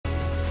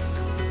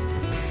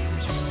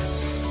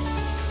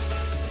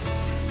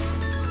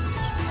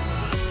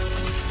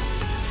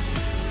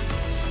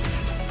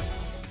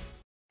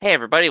Hey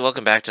everybody,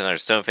 welcome back to another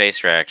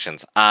Stoneface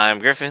Reactions. I'm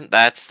Griffin,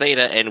 that's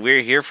Theta, and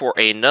we're here for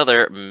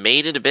another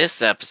Made in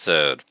Abyss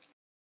episode.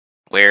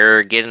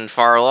 We're getting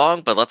far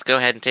along, but let's go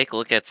ahead and take a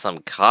look at some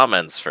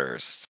comments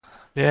first.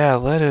 Yeah,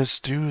 let us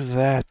do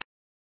that.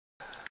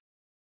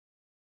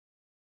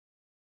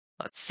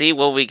 Let's see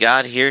what we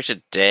got here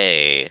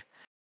today.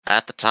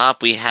 At the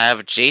top, we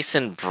have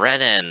Jason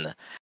Brennan.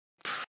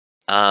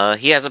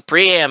 He has a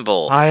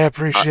preamble. I Uh,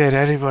 appreciate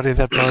anybody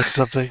that posts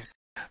something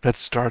that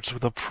starts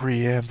with a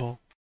preamble.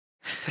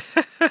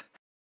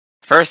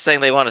 First thing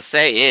they want to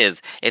say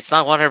is, it's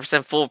not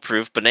 100%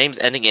 foolproof, but names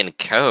ending in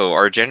ko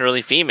are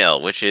generally female,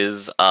 which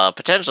is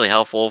potentially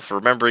helpful for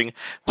remembering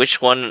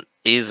which one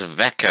is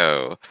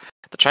Veko.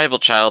 The tribal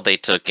child they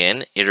took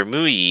in,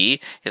 Irumuyi,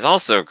 is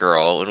also a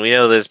girl, and we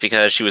know this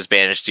because she was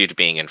banished due to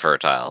being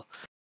infertile.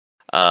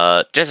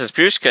 Just as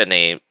Prushka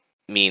name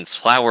means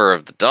flower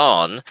of the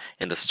dawn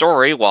in the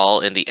story, while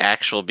in the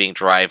actual being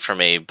derived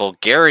from a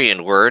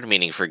Bulgarian word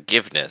meaning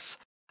forgiveness.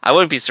 I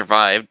wouldn't be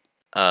surprised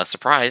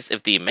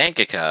if the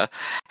mangaka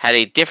had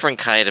a different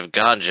kind of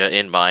ganja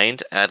in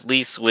mind, at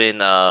least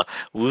when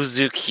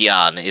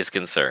Wuzukian is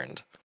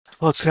concerned.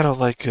 Well, it's kind of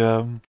like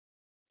the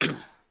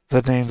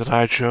name that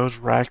I chose,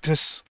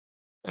 Ractus.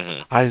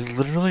 Mhm. I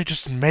literally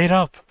just made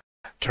up.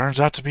 Turns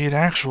out to be an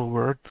actual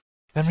word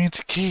that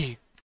means key.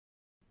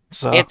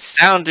 So, It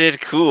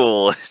sounded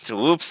cool.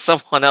 Whoops,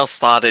 someone else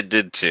thought it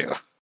did too.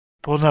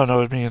 well,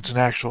 no, it means an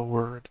actual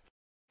word.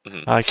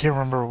 Mhm. I can't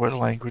remember what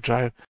language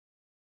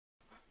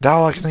Now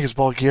all I can think is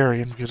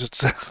Bulgarian because it's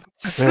there.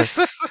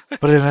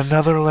 But in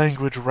another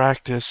language,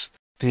 Ractus,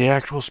 the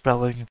actual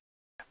spelling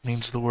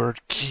means the word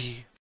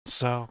key.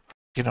 So,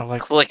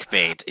 like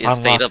Clickbait. Is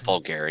Theta unlocking.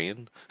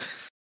 Bulgarian?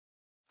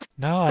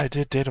 No, I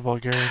did date a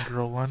Bulgarian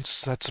girl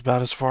once. That's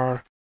about as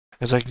far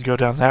as I can go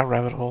down that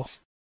rabbit hole.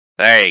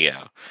 There you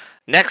go.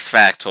 Next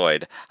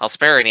factoid. I'll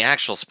spare any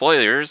actual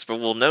spoilers, but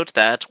we'll note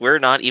that we're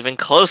not even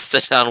close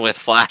to done with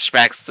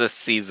flashbacks this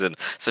season,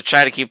 so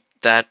try to keep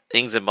that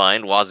things in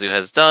mind Wazoo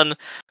has done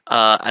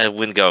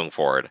when going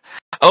forward.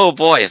 Oh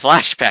boy,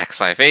 flashbacks,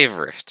 my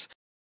favorite.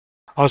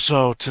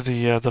 Also, to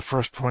the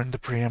first point in the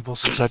preamble,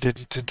 since I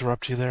didn't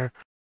interrupt you there,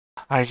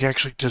 I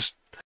actually just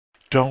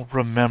don't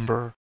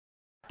remember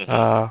Mhm.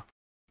 uh,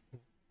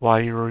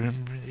 why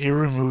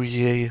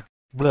Irumuye.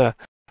 Bleh,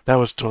 that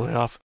was totally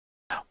off.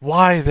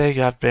 Why they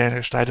got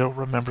banished, I don't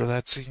remember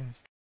that scene.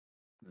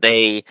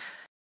 They.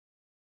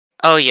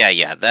 Oh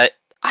yeah. That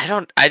I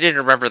didn't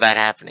remember that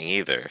happening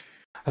either.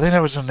 I think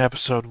that was in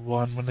episode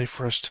 1 when they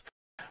first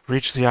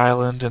reach the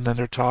island and then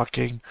they're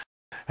talking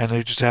and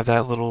they just have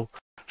that little.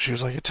 She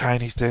was like a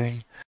tiny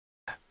thing.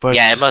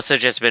 Yeah, it But, must have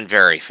just been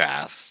very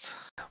fast.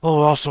 well,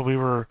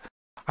 also,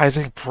 I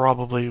think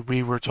probably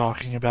we were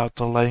talking about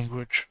the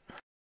language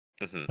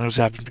Mhm. that was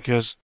happening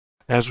because,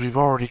 as we've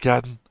already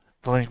gotten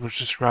the language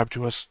described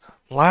to us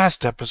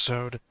last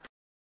episode,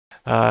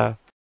 uh,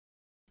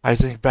 I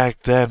think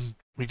back then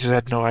we just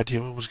had no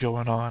idea what was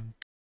going on.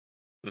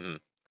 Mhm.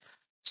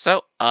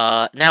 So,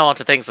 now on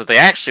to things that they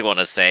actually want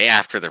to say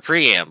after the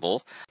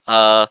preamble.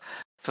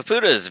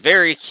 Fapuda is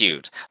very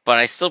cute, but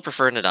I still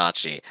prefer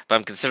Nanachi, but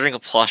I'm considering a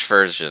plush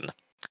version.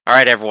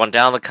 Alright, everyone,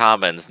 down in the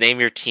comments, name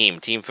your team.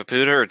 Team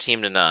Fapuda or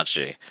Team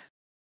Nanachi?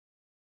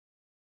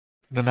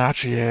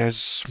 Nanachi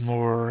has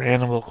more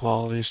animal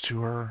qualities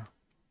to her.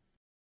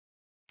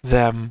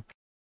 Them.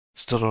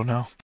 Still don't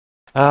know.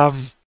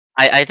 Um,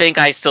 I think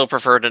I still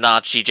prefer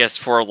Nanachi just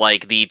for,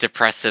 like, the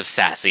depressive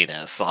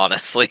sassiness,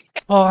 honestly.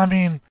 well, I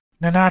mean,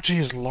 Nanachi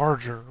is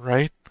larger,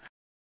 right?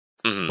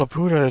 Mhm.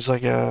 Laputa is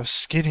like a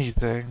skinny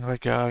thing,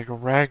 like a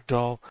rag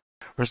doll,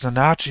 whereas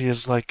Nanachi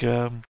is like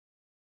my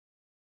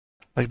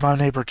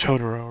neighbor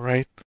Totoro,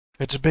 right?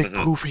 It's a big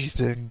Mhm. poofy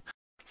thing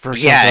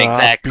versus Yeah, a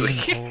exactly.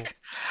 beanpole.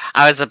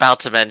 I was about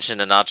to mention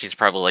Nanachi's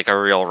probably like a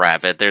real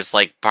rabbit. There's,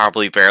 like,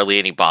 probably barely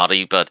any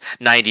body, but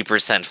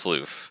 90%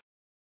 floof.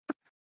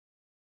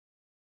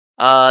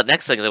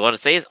 Next thing they want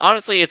to say is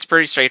honestly, it's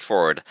pretty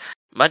straightforward.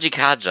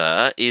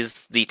 Majikaja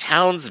is the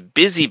town's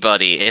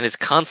busybody and is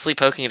constantly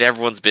poking at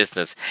everyone's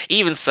business.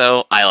 Even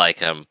so, I like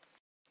him.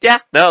 Yeah,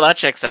 no, that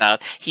checks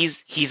out.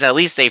 He's at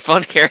least a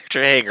fun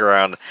character to hang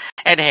around.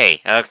 And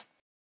hey,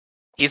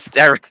 he's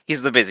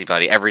the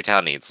busybody. Every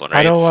town needs one, I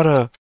right?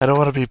 don't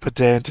wanna be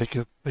pedantic,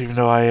 even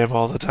though I am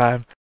all the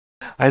time.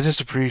 I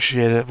just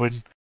appreciate it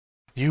when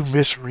you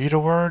misread a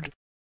word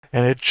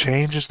and it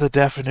changes the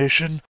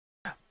definition,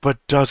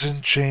 but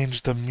doesn't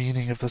change the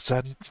meaning of the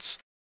sentence.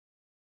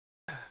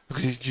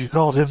 You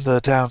called him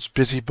the town's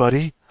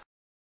busybody,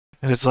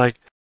 and it's like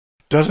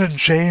doesn't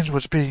change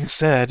what's being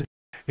said.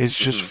 It's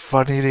just Mhm.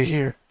 funny to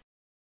hear.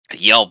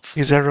 Yup.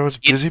 He's everyone's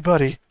You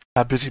busybody,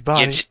 not you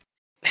busybody. j-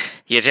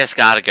 you just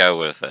gotta go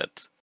with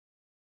it.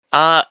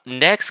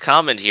 Next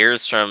comment here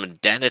is from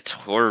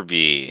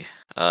Denitorbi.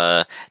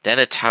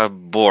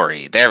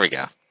 Denitabori. There we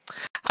go.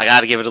 I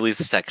gotta give it at least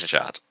a second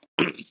shot.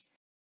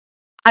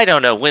 I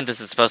don't know when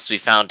this is supposed to be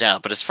found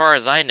out, but as far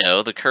as I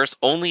know, the curse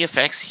only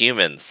affects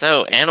humans,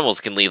 so animals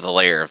can leave the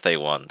lair if they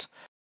want.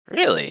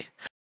 Really?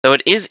 Though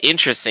it is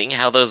interesting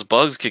how those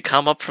bugs could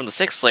come up from the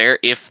 6th layer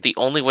if the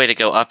only way to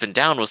go up and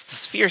down was the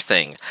sphere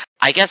thing.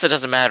 I guess it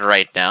doesn't matter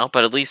right now,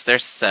 but at least they're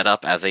set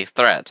up as a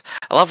threat.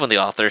 I love when the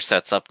author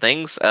sets up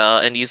things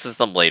and uses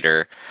them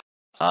later,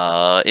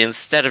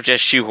 instead of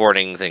just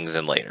shoehorning things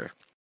in later.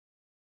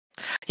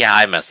 Yeah,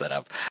 I messed that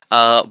up.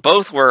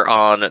 Both were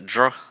on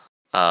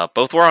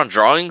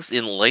drawings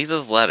in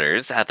Liza's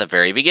letters at the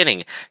very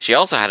beginning. She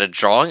also had a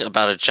drawing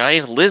about a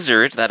giant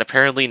lizard that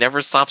apparently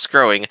never stops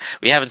growing.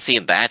 We haven't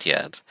seen that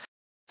yet.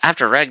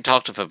 After Reg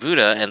talked to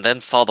Fubuda and then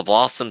saw the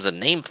blossoms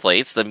and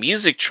nameplates, the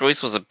music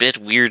choice was a bit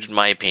weird in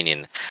my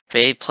opinion.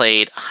 They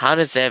played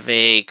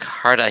Hanazeve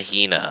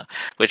Cartagena,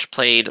 which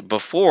played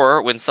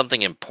before when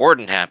something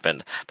important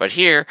happened, but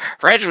here,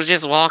 Reg was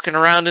just walking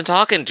around and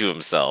talking to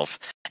himself.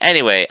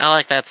 Anyway, I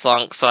like that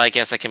song, so I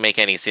guess I can make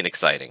any scene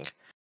exciting.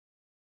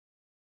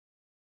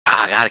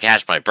 I gotta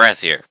catch my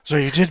breath here. So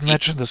you did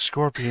mention the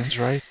Scorpions,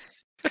 right?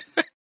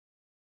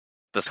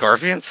 The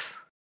Scorpions?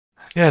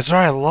 Yeah,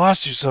 sorry, I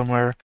lost you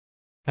somewhere.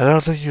 I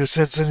don't think you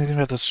said anything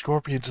about the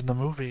Scorpions in the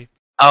movie.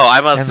 Oh, I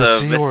must and the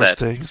have missed that.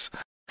 things.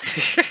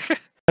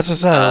 That's what I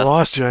said. I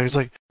lost you. I was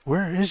like,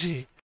 "Where is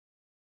he?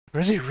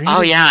 Where's he reading?"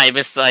 Oh yeah, I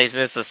missed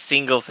a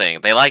single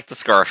thing. They like the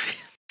Scorpions.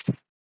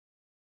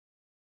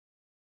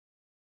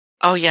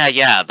 Oh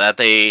yeah, that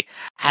they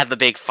had the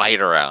big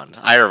fight around.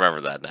 I remember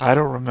that now. I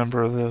don't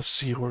remember the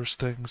seahorse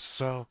things,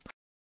 so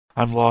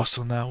I'm lost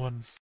on that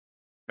one.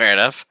 Fair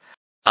enough.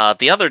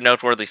 The other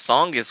noteworthy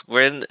song is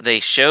when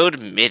they showed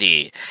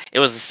MIDI. It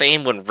was the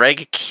same when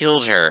Reg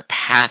killed her,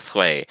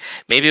 Pathway.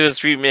 Maybe it was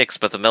remixed,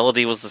 but the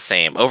melody was the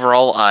same.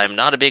 Overall, I'm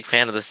not a big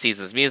fan of this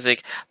season's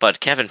music,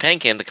 but Kevin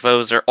Penkin, the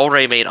composer,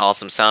 already made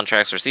awesome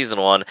soundtracks for Season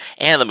 1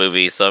 and the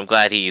movie, so I'm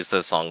glad he used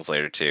those songs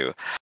later too.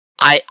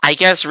 I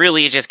guess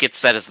really it just gets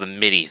set as the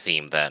MIDI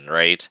theme then,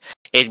 right?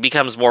 It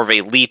becomes more of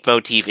a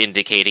leitmotif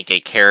indicating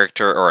a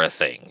character or a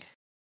thing.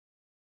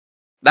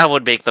 That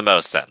would make the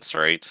most sense,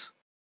 right?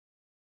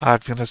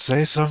 I'm gonna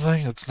say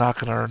something that's not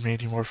gonna earn me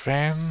any more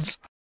fans.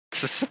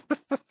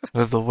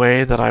 The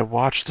way that I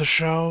watch the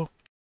show,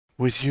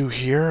 with you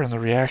here and the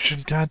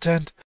reaction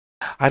content,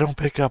 I don't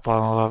pick up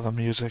on a lot of the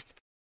music.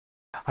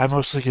 I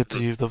mostly get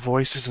the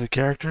voices of the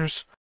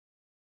characters,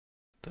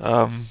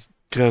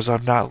 because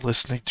I'm not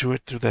listening to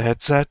it through the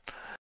headset.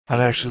 I'm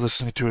actually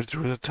listening to it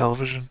through the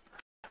television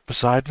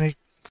beside me.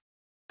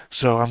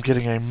 So I'm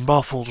getting a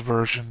muffled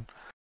version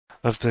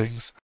of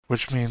things,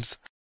 which means,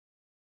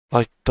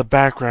 like, the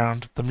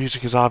background, the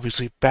music is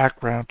obviously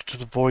background to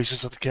the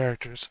voices of the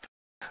characters.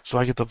 So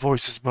I get the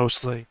voices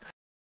mostly.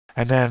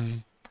 And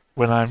then,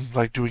 when I'm,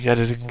 like, doing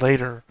editing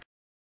later,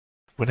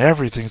 when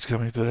everything's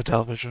coming through the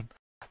television,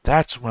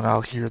 that's when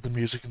I'll hear the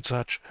music and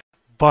such.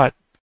 But,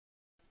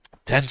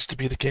 tends to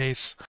be the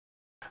case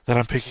that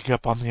I'm picking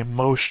up on the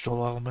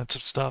emotional elements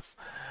of stuff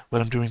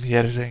when I'm doing the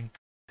editing,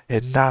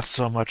 and not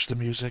so much the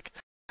music,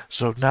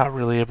 so not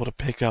really able to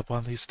pick up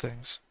on these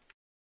things.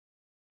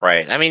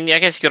 Right. I mean, I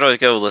guess you could always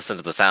go listen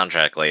to the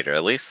soundtrack later,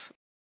 at least.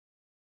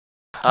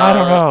 I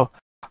don't know.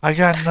 I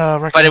got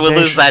recommendations. But it would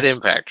lose that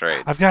impact,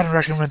 right? I've gotten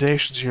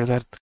recommendations here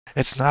that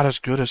it's not as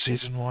good as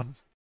Season 1.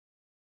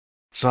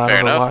 So I Fair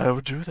don't know enough. why I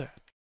would do that.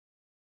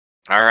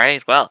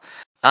 Alright, well,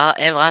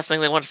 and last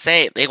thing they want to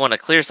say, they want to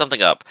clear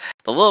something up.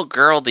 The little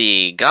girl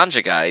the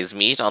Ganja guys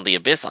meet on the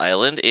Abyss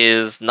Island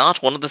is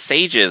not one of the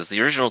sages. The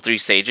original 3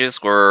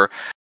 sages were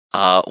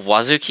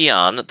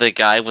Wazukian, the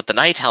guy with the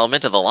knight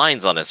helmet and the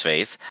lines on his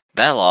face,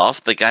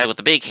 Beloff, the guy with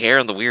the big hair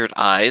and the weird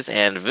eyes,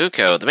 and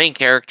Vuko, the main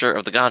character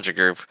of the Ganja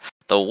group,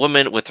 the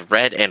woman with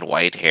red and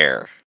white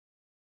hair.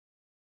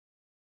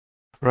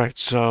 Right,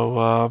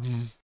 so,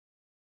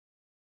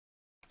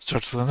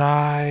 starts with an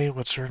I.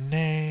 What's her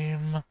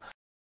name?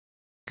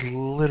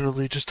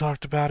 Literally just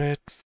talked about it.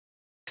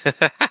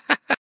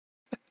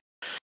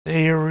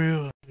 Hey,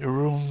 Irumi?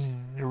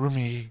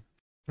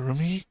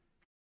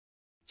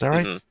 Is that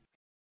right? Mm-hmm.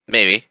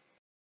 Maybe.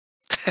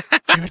 You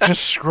could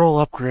just scroll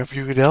up, Griff.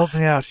 You could help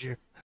me out here.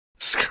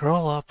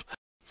 Scroll up.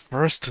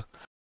 First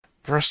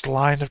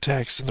line of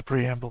text in the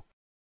preamble.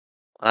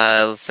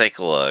 Let's take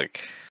a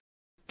look.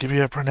 Give me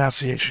a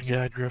pronunciation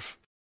guide, Griff.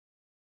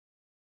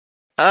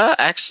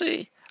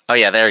 Actually... Oh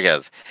yeah, there it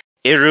goes.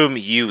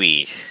 Irum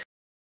Yui.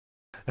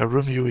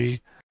 Irumi.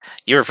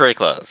 You were pretty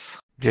close.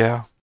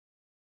 Yeah.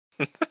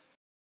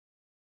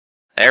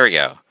 There we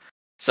go.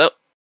 So,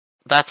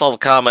 that's all the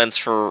comments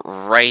for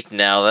right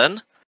now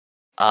then.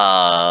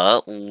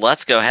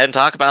 Let's go ahead and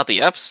talk about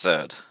the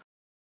episode.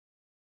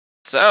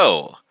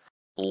 So,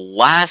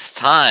 last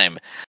time.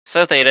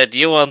 So, Theta, do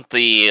you want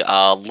the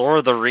Lord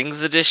of the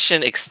Rings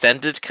edition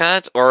extended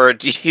cut, or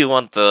do you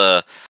want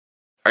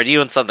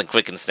something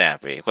quick and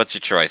snappy? What's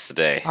your choice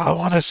today? I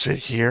want to sit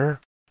here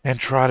and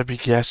try to be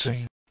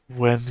guessing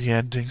when the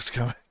ending's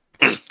coming.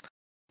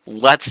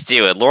 Let's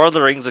do it. Lord of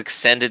the Rings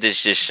Extended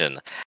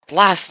Edition.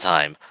 Last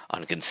time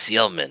on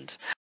Concealment.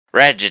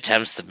 Reg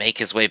attempts to make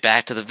his way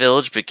back to the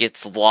village but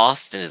gets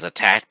lost and is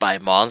attacked by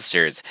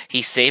monsters.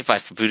 He's saved by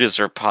Fubuda's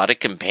robotic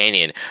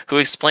companion, who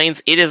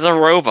explains it is a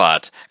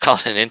robot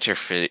called an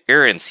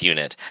interference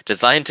unit,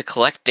 designed to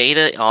collect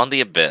data on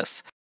the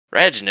Abyss.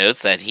 Reg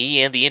notes that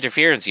he and the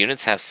interference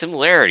units have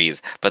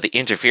similarities, but the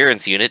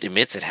interference unit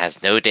admits it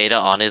has no data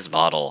on his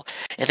model.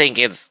 It then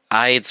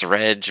guides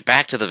Reg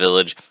back to the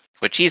village,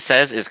 which he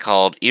says is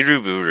called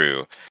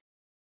Iruburu.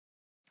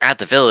 At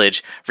the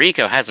village,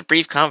 Riko has a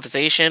brief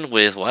conversation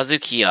with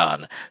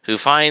Wazukian, who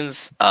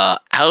finds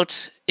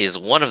out is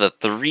one of the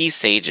three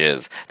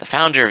sages, the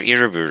founder of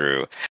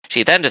Iruburu.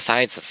 She then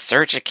decides to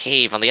search a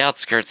cave on the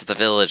outskirts of the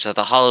village that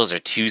the Hollows are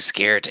too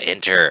scared to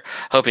enter,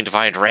 hoping to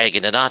find Reg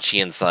and Nanachi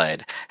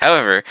inside.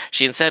 However,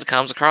 she instead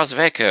comes across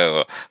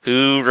Veko,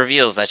 who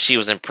reveals that she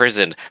was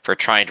imprisoned for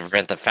trying to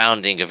prevent the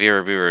founding of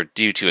Iruburu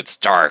due to its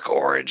dark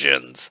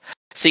origins.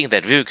 Seeing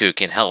that Vuku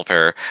can help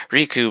her,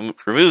 Riku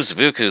removes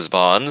Vuku's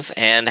bonds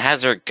and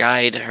has her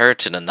guide her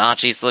to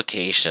Nanachi's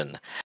location.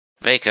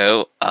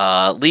 Veko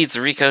leads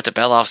Riko to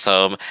Belof's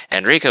home,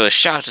 and Riko is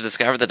shocked to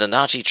discover that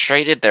Nanachi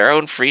traded their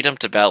own freedom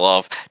to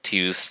Belof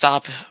to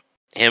stop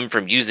him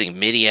from using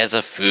MIDI as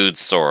a food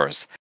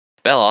source.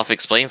 Belof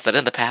explains that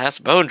in the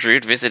past, Bone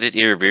Druid visited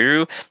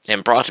Iruburu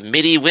and brought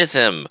MIDI with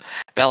him.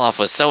 Belof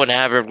was so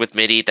enamored with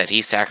MIDI that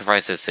he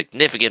sacrificed a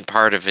significant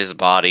part of his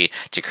body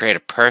to create a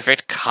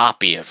perfect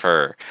copy of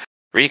her.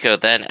 Riko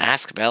then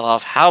asks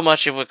Belof how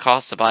much it would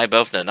cost to buy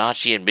both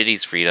Nanachi and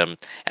MIDI's freedom,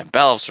 and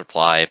Belof's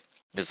reply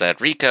is that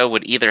Riko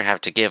would either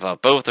have to give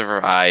up both of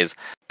her eyes,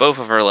 both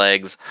of her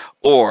legs,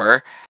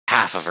 or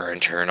half of her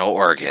internal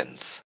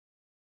organs.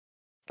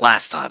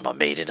 Last time on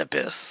Made in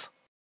Abyss.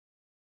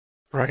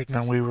 Right,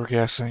 now we were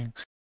guessing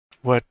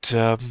what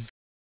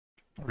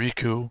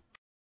Riku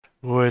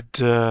would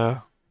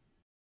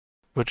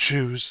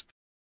choose.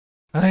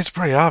 I think it's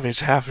pretty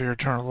obvious half of your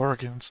internal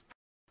organs,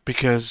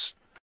 because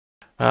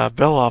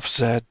Belof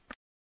said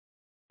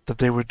that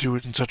they would do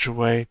it in such a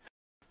way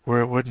where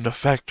it wouldn't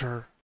affect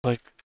her,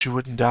 like she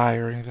wouldn't die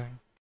or anything.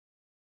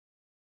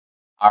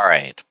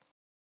 Alright.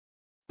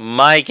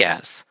 My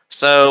guess.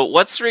 So,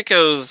 what's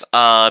Riko's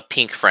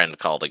pink friend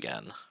called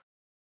again?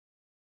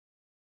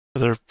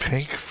 Their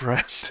pink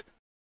friend?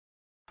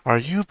 Are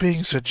you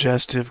being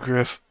suggestive,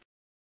 Griff?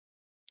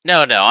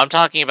 No, I'm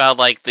talking about,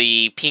 like,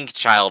 the pink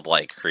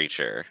childlike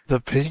creature.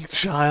 The pink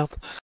child?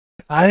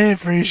 I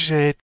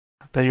appreciate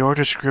that your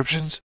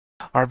descriptions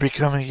are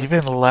becoming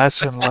even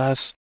less and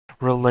less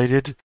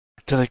related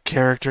to the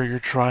character you're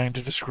trying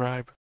to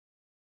describe.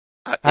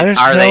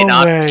 Are they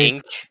not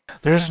pink?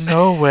 There's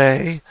no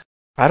way.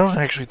 I don't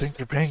actually think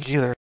they're pink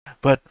either,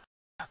 but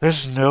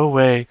there's no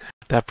way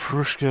that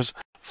Prushka's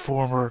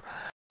former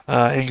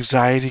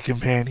anxiety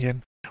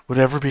companion would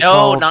ever be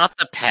called... No, not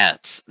the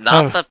pet.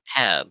 Not the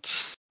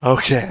pet.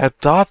 Okay, I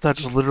thought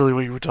that's literally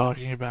what you were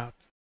talking about.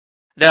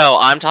 No,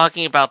 I'm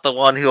talking about the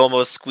one who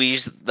almost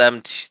squeezed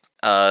them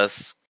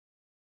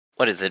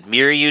what is it,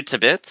 Miryu to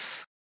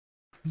bits?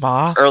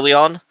 Ma? Early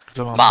on?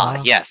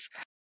 Ma, yes.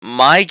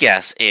 My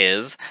guess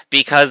is,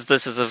 because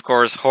this is of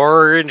course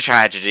horror and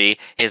tragedy,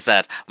 is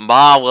that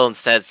Ma will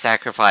instead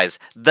sacrifice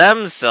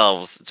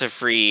themselves to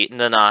free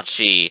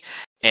Nanachi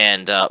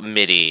and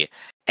Midi,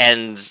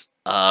 and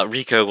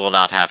Riko will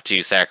not have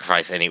to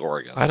sacrifice any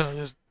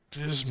organs.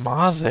 Is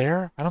Ma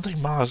there? I don't think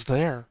Ma's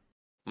there.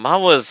 Ma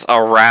was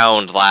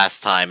around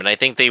last time, and I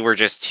think they were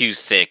just too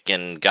sick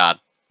and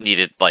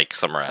needed like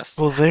some rest.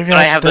 Well, but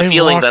I have the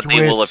feeling that they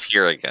will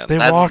appear again.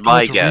 That's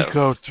my guess.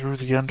 Riko through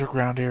the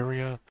underground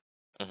area,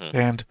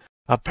 and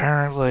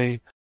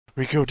apparently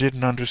Riko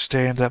didn't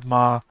understand that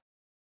Ma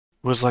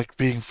was like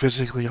being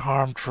physically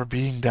harmed for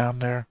being down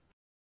there.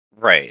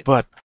 Right.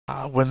 But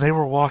when they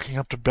were walking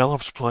up to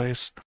Belof's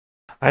place,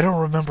 I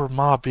don't remember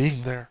Ma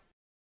being there.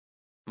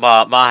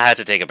 Ma had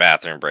to take a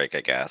bathroom break,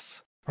 I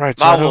guess. Right.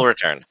 Ma will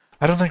return.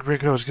 I don't think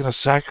Riko is going to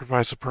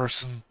sacrifice a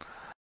person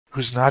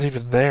who's not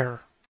even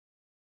there.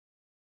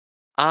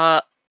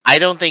 I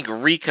don't think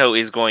Riko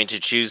is going to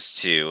choose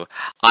to.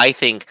 I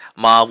think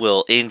Ma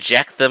will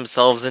inject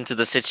themselves into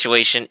the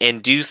situation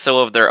and do so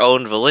of their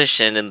own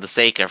volition in the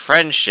sake of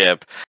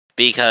friendship,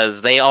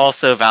 because they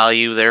also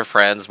value their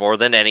friends more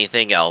than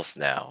anything else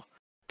now.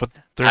 But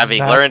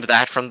having learned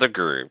that from the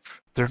group.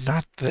 They're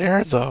not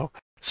there, though.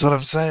 That's what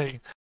I'm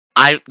saying.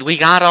 We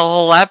got a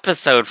whole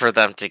episode for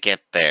them to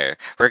get there.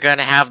 We're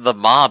gonna have the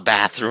Ma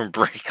bathroom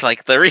break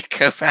like the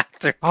Riko bathroom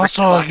break.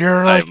 Also,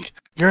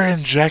 you're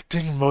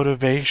injecting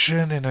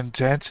motivation and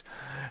intent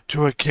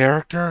to a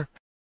character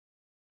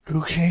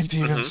who can't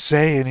even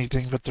say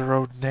anything but their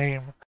own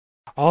name.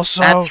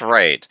 Also, that's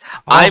right.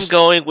 I'm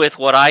going with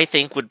what I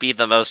think would be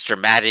the most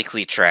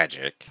dramatically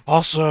tragic.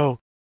 Also,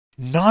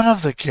 none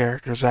of the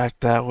characters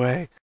act that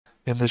way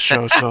in the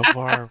show so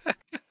far.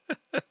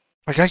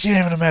 Like, I can't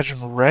even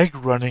imagine Reg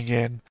running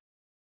in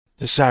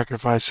to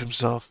sacrifice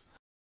himself.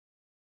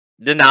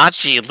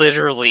 Nanachi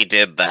literally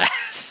did that.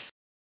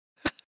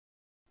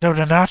 No,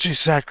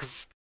 Nanachi's a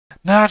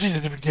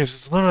different case.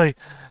 It's literally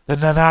the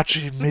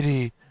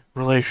Nanachi-Midi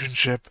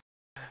relationship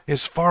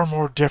is far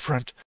more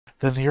different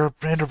than the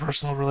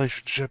interpersonal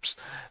relationships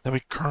that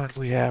we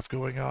currently have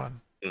going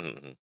on.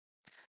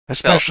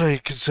 Especially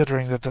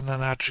considering that the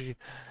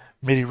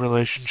Nanachi-Midi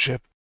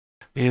relationship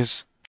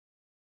is,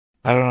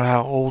 I don't know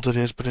how old it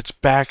is, but it's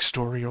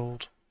backstory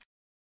old.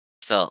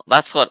 So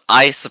that's what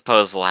I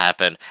suppose will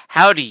happen.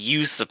 How do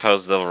you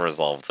suppose they'll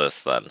resolve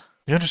this then?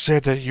 You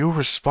understand that you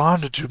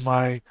responded to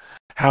my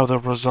how they'll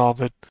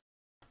resolve it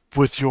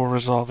with your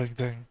resolving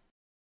thing.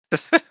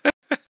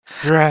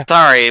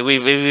 Sorry,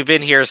 we've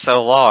been here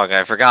so long.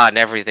 I've forgotten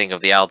everything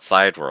of the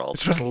outside world.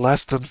 It's been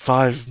less than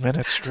 5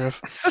 minutes, Griff.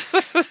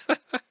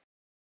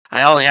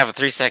 I only have a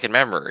 3-second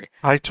memory.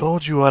 I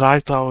told you what I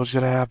thought was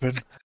going to happen.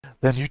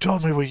 Then you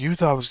told me what you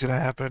thought was going to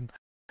happen.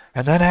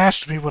 And then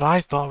asked me what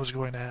I thought was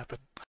going to happen.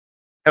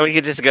 And we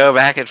could just go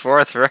back and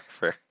forth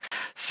forever.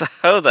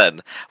 So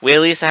then, we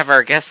at least have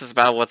our guesses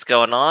about what's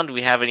going on. Do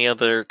we have any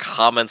other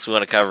comments we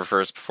want to cover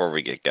first before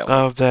we get going?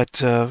 That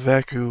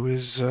Veku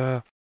is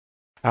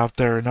out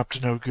there and up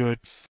to no good.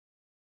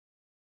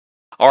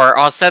 Or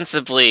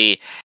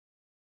ostensibly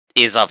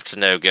is up to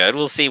no good.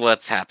 We'll see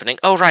what's happening.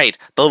 Oh, right.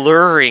 The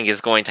luring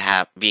is going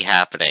to be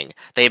happening.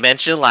 They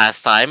mentioned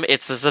last time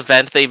it's this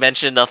event they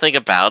mentioned nothing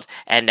about,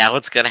 and now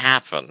it's going to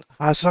happen.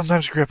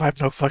 Sometimes, Grip, I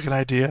have no fucking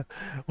idea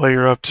what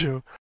you're up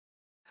to.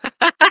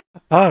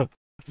 Oh,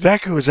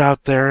 Veku is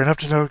out there and up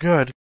to no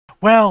good.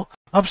 Well,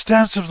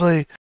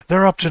 ostensibly,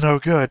 they're up to no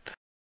good.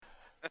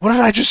 What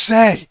did I just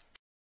say?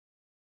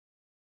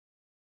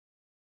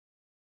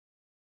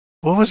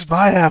 What was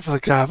my half of the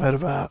comment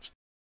about?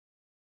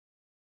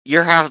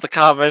 Your half of the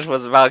comment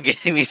was about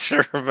getting me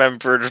to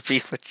remember to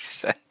repeat what you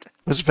said.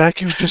 Was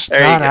Veku just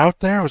not out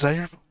there? Was that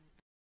your...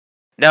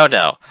 No.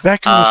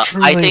 Veku was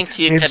truly I think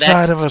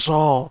inside of us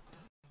all.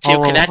 To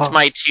connect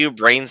my two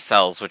brain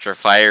cells, which are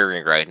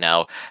firing right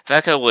now,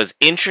 Veku was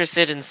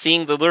interested in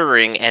seeing the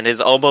luring and has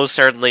almost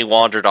certainly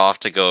wandered off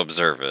to go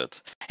observe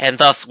it. And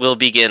thus will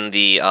begin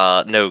the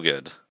no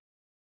good.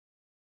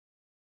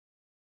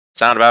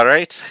 Sound about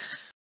right?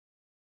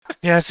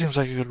 Yeah, it seems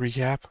like a good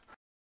recap.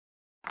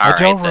 I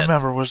don't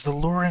remember. Was the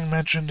luring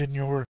mentioned in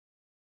your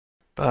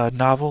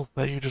novel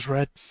that you just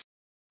read?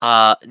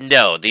 No,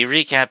 the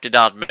recap did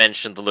not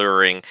mention the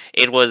luring.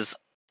 It was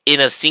in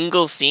a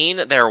single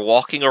scene, they're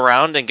walking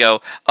around and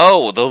go,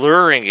 oh, the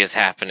luring is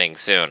happening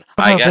soon.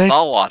 I guess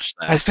I'll watch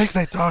that. I think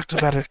they talked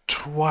about it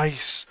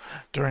twice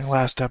during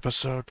last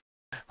episode.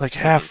 Like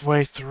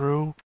halfway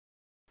through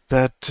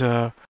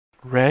that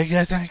Reg,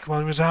 I think,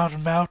 while he was out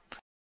and about,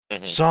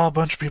 saw a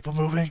bunch of people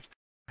moving.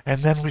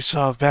 And then we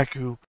saw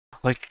Veku,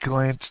 like,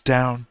 glance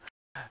down,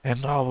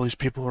 and all these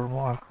people were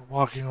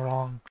walking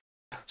along.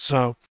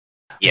 So,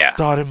 yeah. I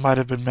thought it might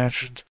have been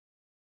mentioned.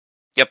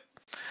 Yep.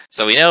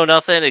 So we know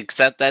nothing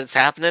except that it's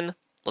happening.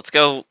 Let's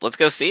go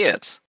see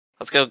it.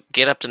 Let's go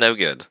get up to no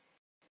good.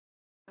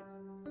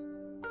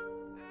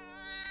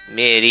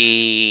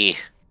 Mitty.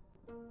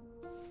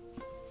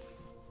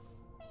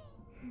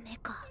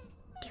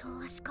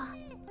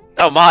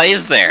 Oh, Ma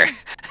is there.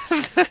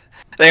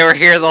 They were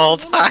here the whole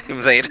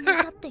time,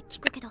 Zeta.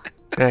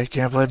 Hey,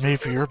 can't blame me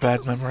for your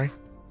bad memory.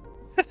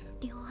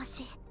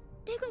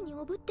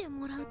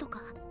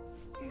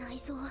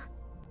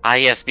 Ah,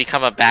 yes,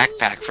 become a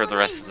backpack for the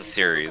rest of the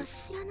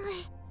series.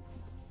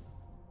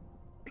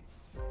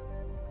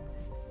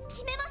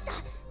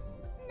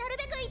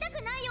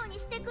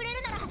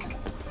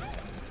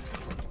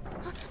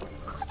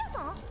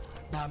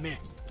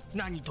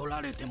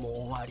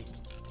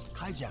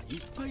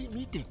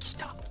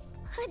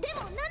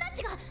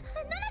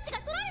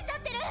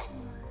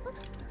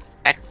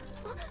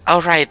 Oh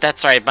right,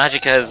 that's right,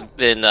 Magica has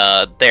been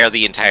there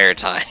the entire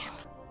time.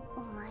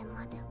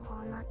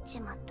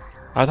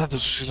 I thought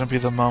this was going to be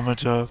the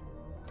moment of,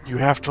 you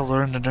have to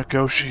learn to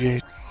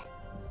negotiate.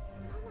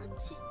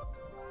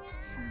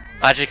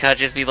 Magica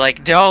just be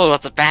like, no,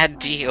 that's a bad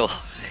deal.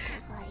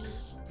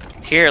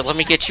 Here, let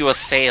me get you a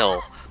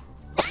sail.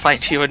 I'll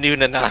find you a new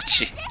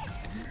Nanachi.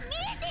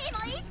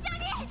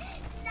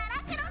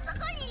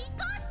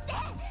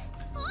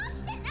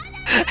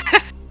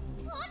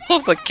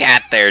 Love the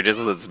cat there, just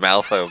with its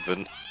mouth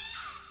open.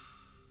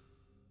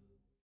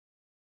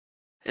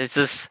 It's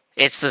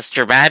this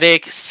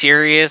dramatic,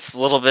 serious,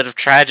 little bit of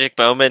tragic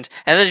moment,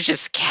 and then it's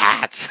just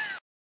cat.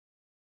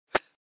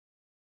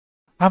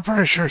 I'm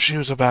pretty sure she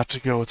was about to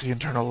go with the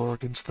internal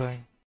organs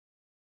thing.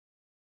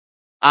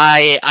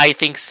 I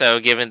think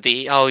so, given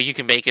the, oh, you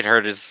can make it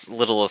hurt as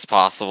little as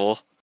possible.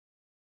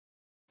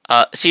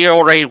 She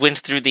already went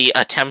through the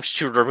attempt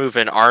to remove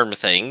an arm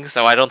thing,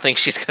 so I don't think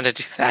she's gonna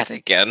do that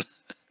again.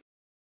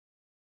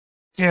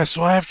 Yeah,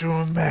 so I have to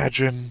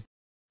imagine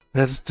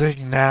that the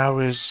thing now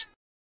is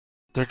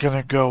they're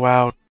gonna go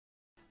out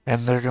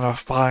and they're gonna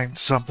find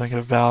something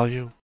of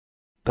value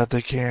that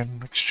they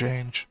can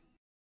exchange.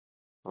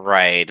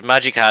 Right.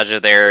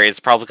 Majikaja there is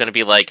probably gonna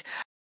be like,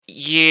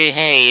 yeah,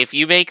 hey, if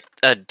you make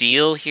a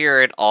deal here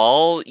at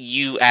all,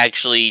 you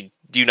actually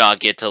do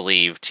not get to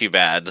leave. Too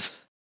bad.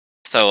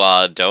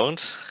 So,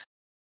 don't?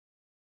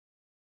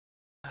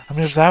 I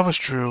mean, if that was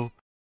true,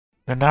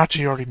 then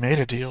Nachi already made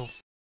a deal.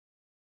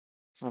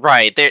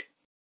 Right,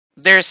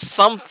 there's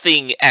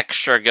something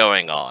extra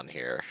going on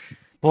here.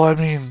 Well, I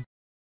mean,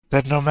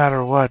 that no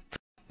matter what,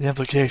 the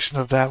implication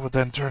of that would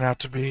then turn out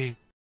to be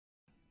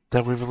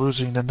that we were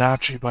losing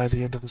Nanachi by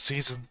the end of the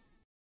season.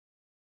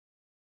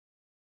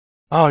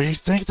 Oh, you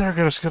think they're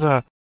just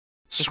gonna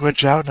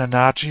Switch out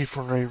Nanachi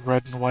for a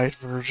red and white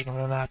version of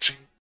Nanachi.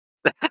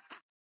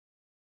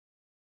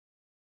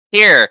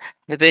 Here,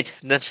 the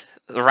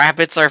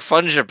rabbits are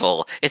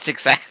fungible. It's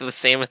exactly the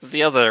same as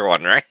the other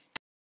one, right?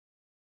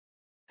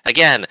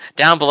 Again,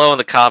 down below in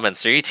the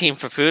comments, are you Team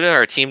Papuda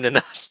or Team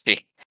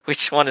Nanachi?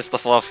 Which one is the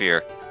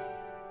fluffier?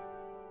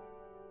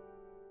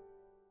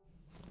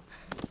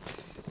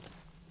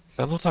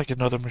 That looked like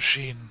another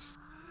machine.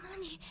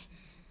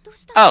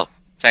 Oh,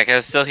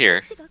 Fekko's still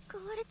here.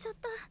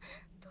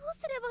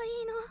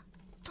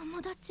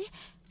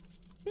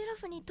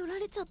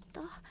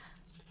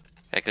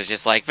 Fekko's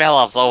just like,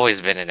 Belov's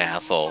always been an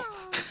asshole.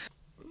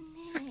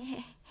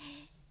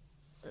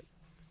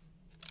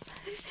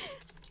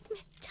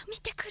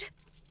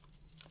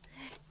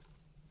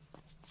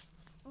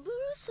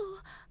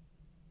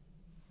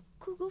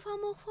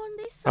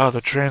 Oh,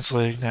 they're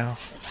translating now.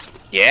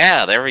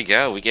 Yeah, there we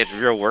go. We get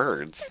real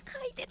words.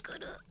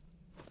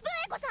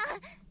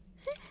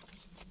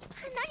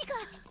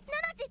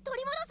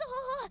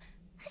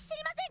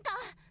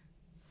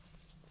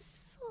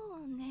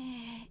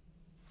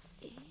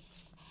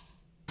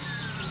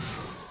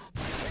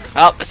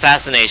 Oh,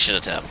 assassination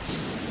attempts.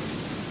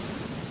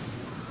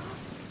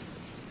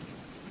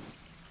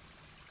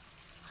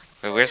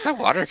 Wait, where's that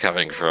water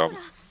coming from?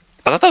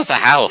 I thought that was a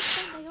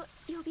house.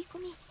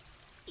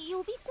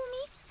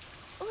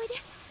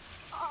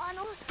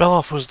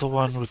 Belov was the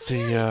one with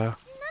the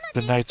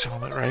knight's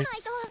helmet, right?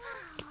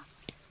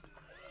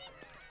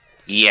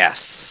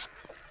 Yes.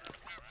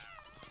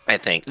 I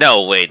think.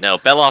 No, wait, no.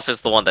 Belov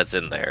is the one that's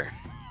in there.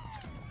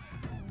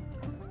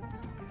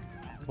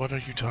 What are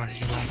you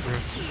talking about,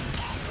 Griff?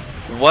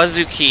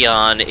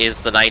 Wazukion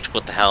is the knight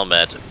with the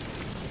helmet.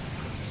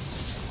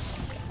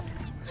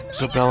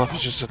 So Belov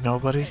is just a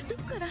nobody?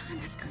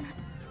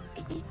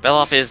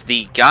 Belov is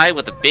the guy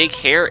with the big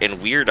hair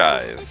and weird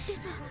eyes.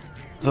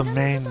 The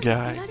main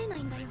guy.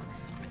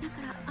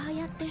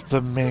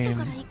 The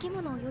main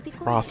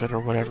prophet or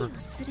whatever.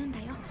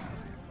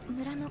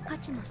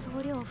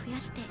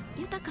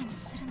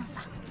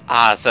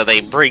 Ah, so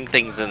they bring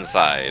things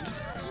inside.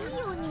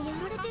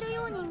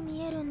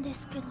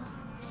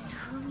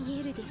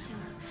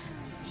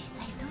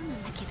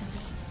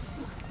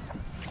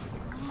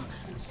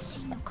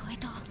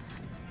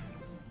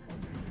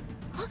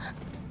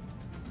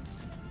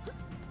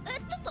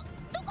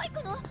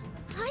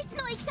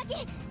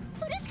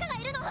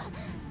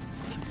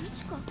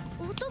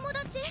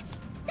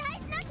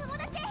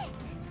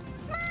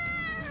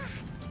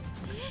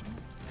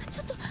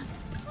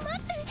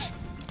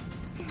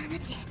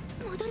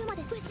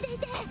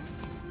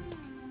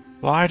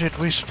 Why did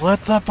we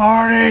split the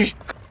party?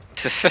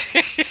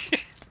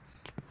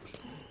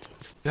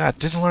 Yeah,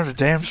 didn't learn a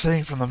damn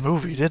thing from the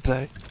movie, did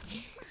they?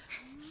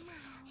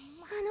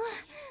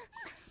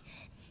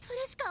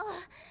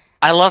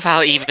 I love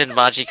how even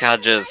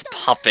Majikaja's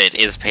puppet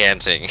is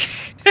panting.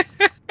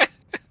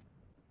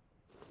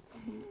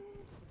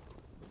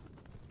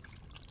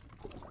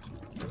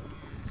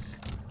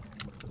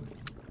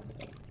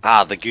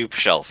 Ah, the goop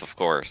shelf, of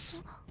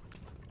course.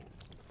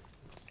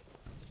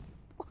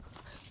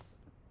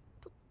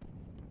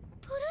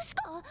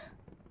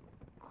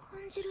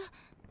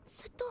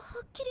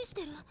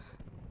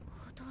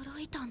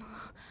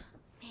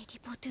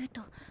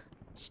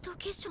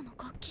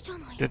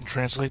 Didn't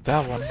translate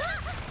that one.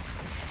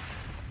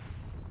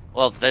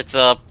 Well, that's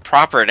a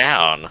proper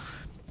noun.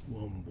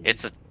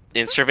 It's an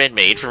instrument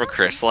made from a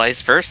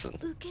crystallized person.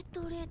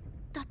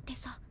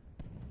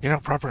 You know,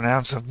 proper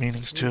nouns have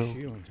meanings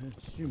too.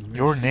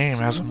 Your name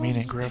has a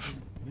meaning, Griff.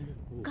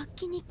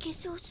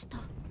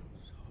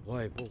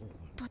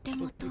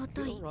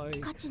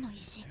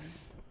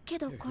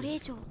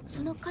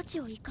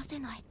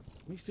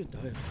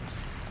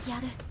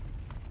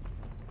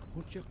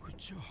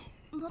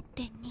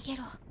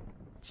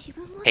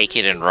 Take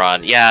it and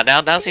run. Yeah,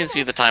 now seems to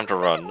be the time to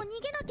run.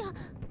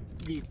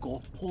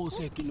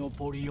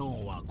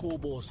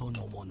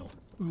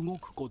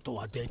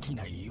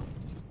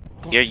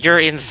 You're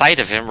inside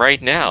of him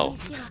right now.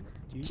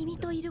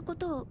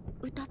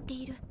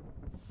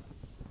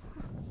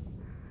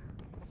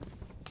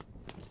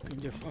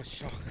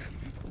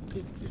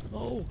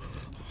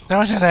 That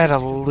was just add a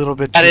little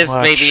bit too That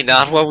much. is maybe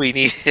not what we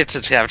needed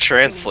to have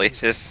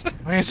translated.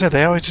 Like I said,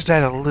 they always just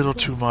add a little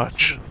too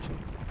much.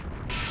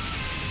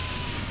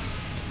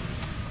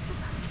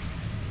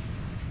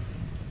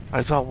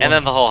 I thought. And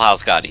then the whole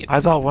house got eaten.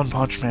 I thought One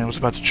Punch Man was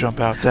about to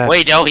jump out. That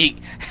wait, no,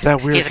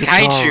 that weird he's a guitar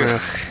kaiju.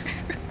 riff.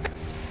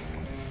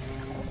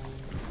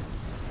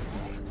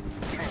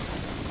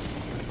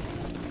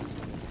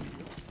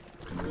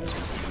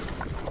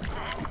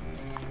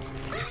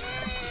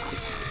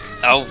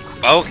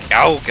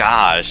 Oh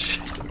gosh.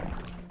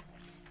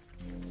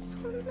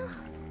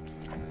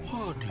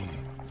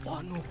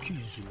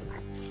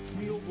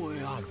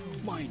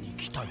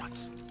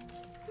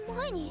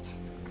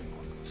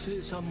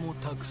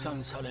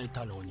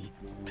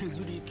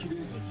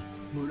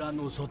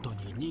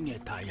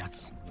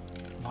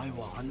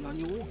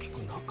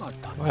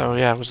 Oh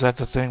yeah, was that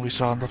the thing we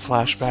saw in the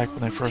flashback when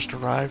they first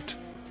arrived?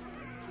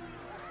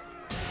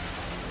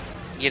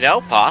 You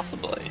know,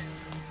 possibly.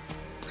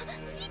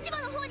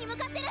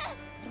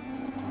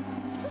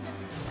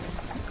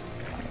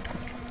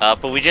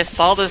 But we just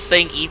saw this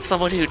thing eat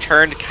someone who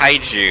turned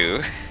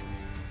kaiju,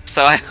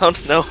 so I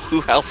don't know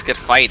who else could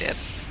fight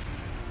it.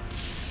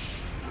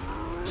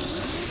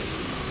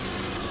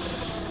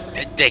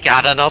 They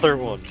got another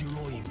one.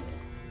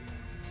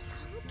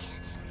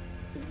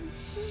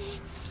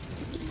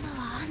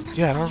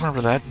 Yeah, I don't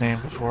remember that name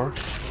before.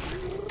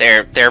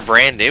 They're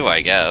brand new,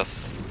 I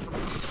guess.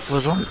 Well,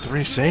 there's only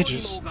 3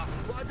 sages.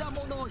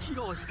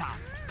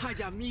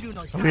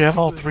 We have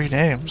all 3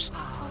 names.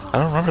 I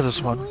don't remember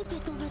this one.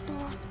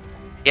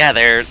 Yeah,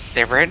 they're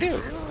brand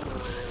new.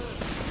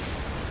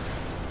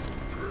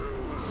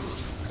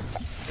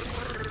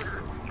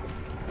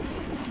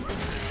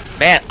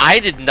 Man, I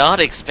did not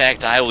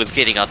expect I was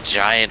getting a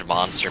giant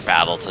monster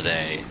battle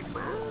today.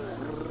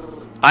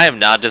 I am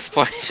not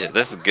disappointed.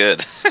 This is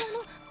good.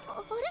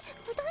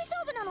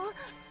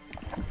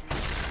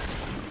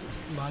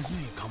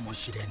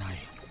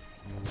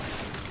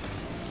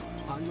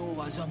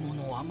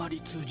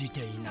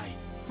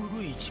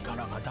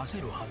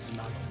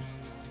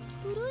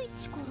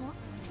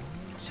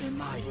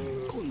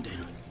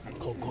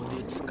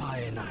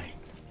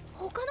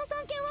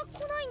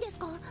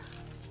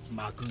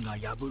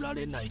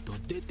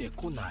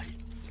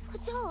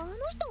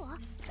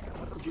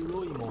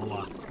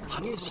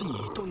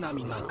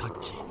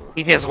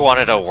 He just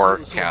wanted a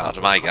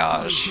workout, my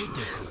gosh.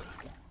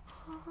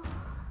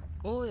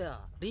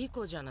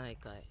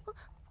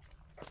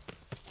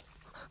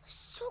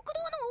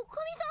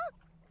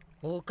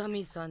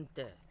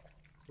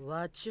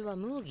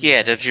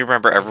 Yeah, don't you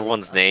remember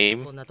everyone's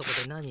name?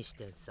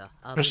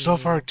 We're so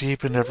far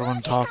deep in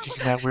everyone talking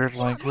that weird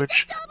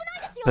language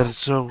that it's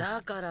so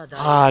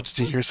odd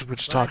to hear someone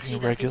just talking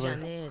regular.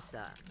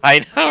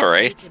 I know,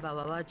 right?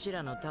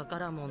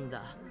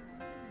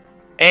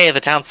 Hey, the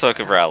townsfolk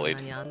have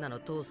rallied.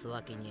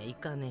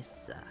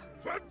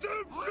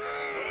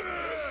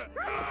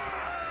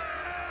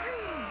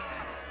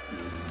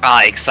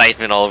 Ah,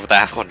 excitement all over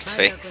that one's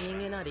face.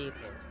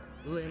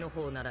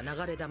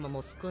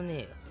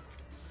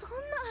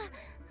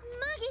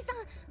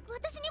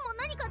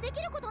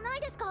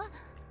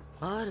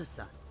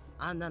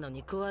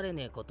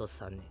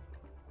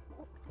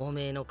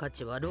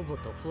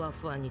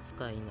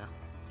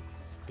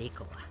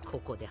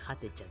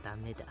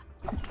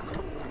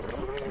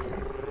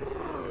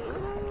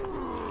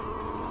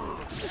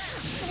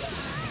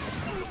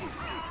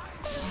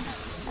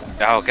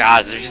 Oh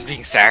god, they're just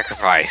being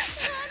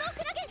sacrificed.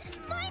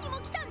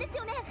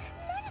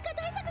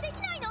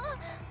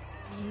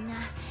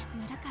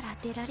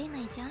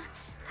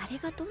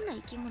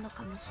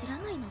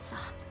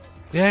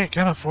 Yeah, you're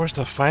kind of forced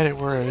to fight it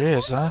where it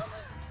is, huh?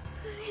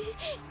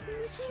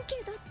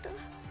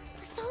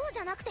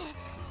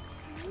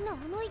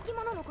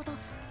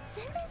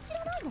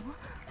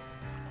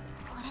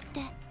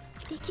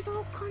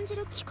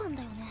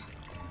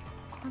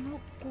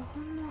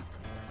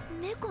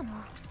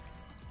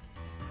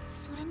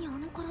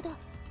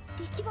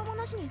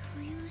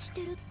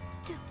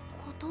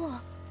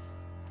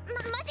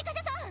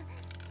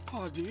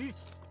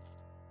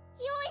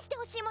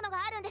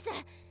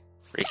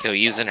 Rico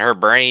using her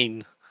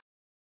brain.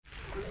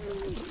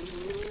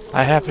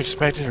 I half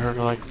expected her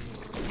to, like,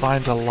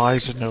 find a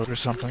Liza note or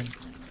something.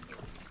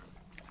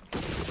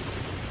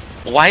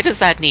 Why does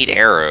that need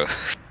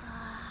arrows?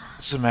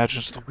 Just imagine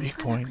it's the weak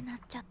point.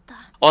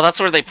 Well, that's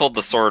where they pulled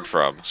the sword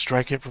from.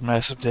 Strike it for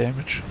massive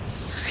damage.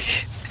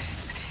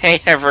 Hey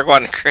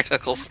everyone,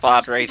 critical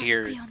spot right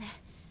here.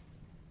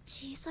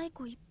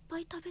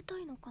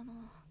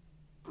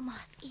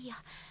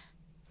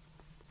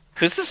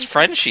 Who's this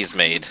friend she's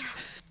made?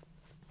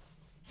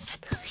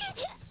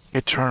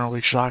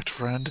 Eternally shocked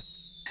friend.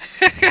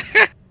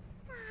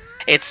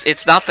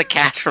 It's not the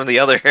cat from the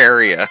other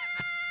area,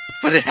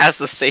 but it has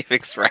the same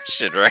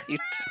expression, right?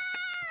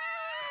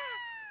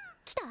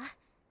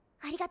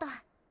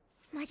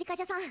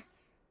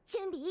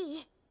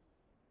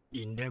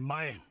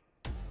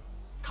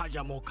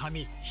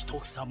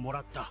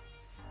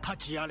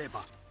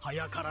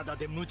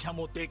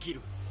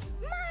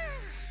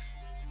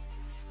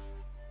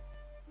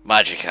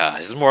 Majika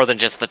is more than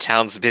just the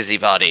town's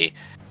busybody.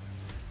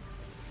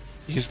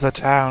 He's the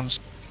town's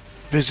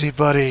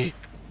busybody.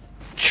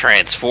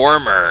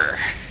 Transformer.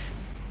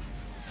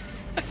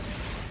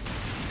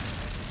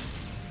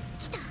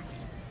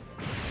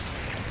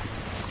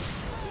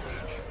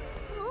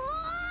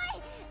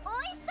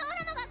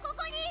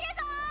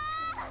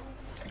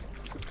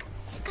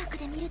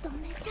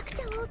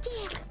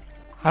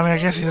 I mean, I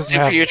guess he doesn't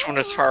Super have... huge one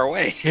is far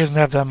away. He doesn't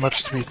have that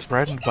much to be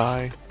threatened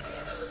by.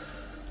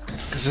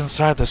 Because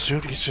inside the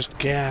suit, he's just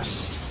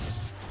gas.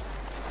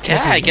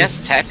 Yeah, I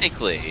guess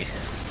technically.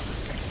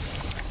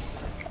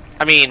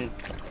 I mean,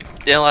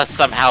 unless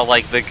somehow,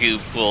 like, the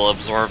goop will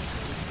absorb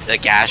the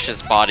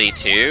gaseous body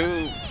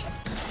too.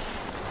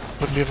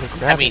 Wouldn't be able to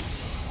grab it.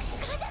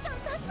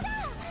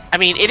 I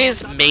mean, it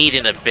is made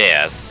in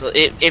Abyss.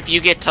 If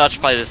you get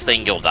touched by this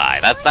thing, you'll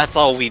die. That's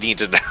all we need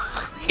to know.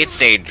 It's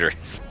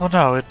dangerous. Oh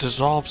no, it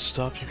dissolves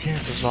stuff. You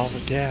can't dissolve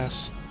a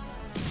gas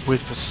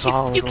with a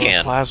solid you or a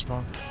can.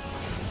 plasma.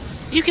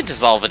 You can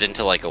dissolve it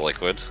into like a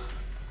liquid.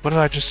 What did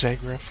I just say,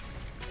 Griff?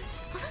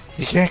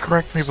 You can't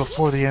correct me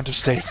before the end of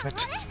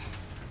statement.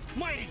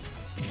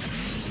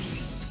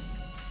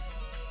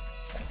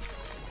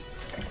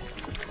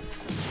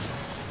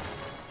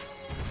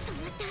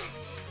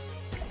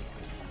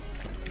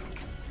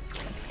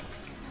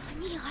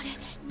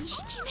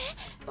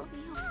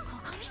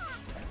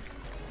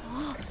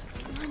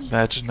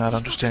 Imagine not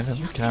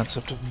understanding the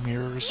concept of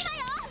mirrors.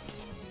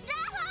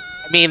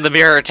 I mean, the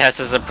mirror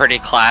test is a pretty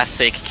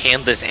classic,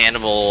 is this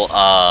animal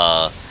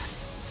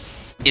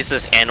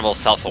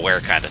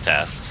self-aware kind of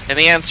test? And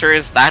the answer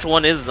is, that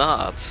one is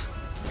not.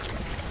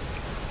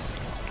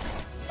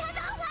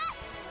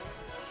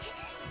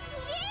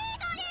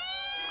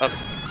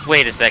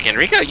 Wait a second,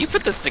 Rico, you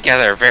put this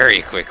together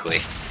very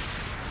quickly.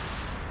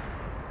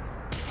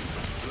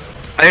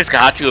 There's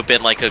got to have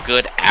been like a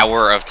good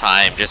hour of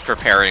time just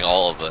preparing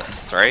all of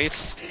this, right?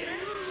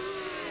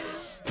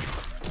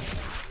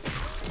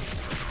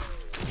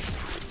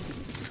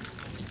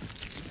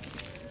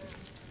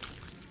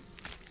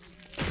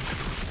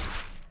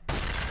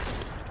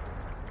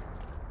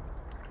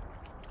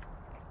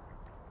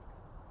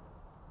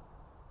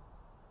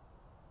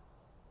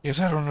 Yes,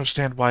 I don't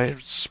understand why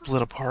it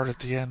split apart at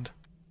the end.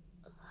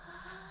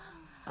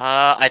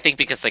 I think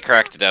because they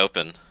cracked it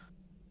open.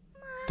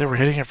 They were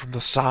hitting it from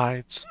the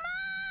sides,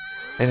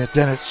 and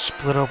then it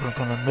split open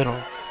from the middle,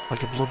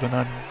 like a blooming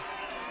onion.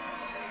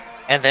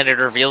 And then it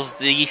reveals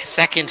the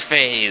second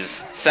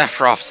phase.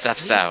 Sephiroth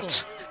steps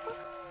out.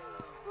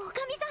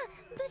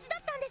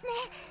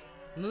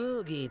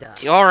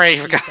 You already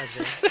forgot.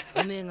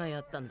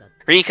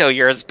 Rico,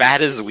 you're as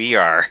bad as we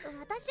are.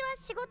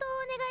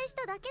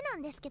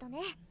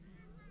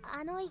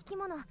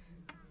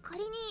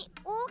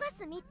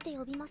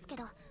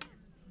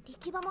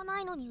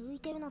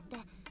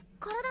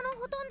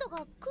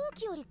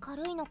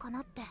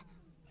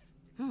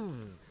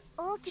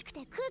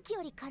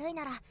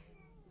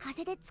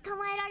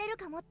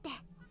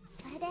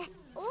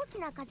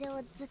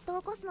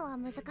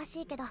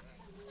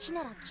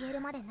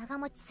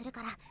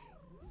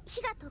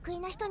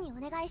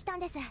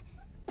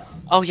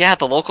 Oh yeah,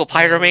 the local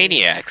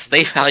pyromaniacs.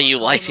 They value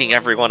lighting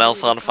everyone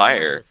else on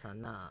fire.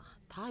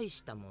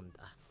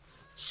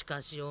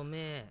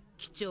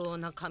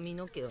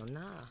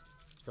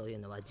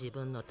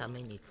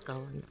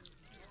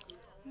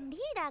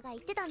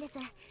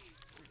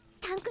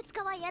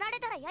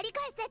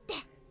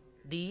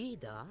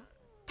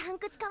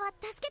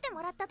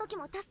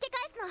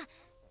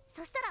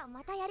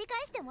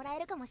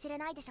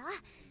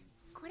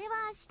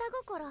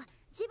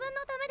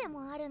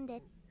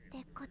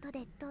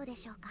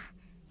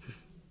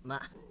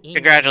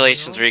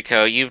 Congratulations,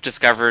 Rico. You've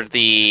discovered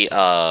the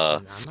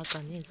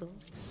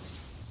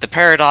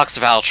paradox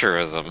of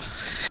altruism.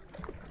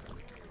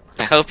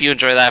 I hope you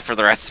enjoy that for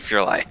the rest of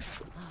your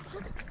life.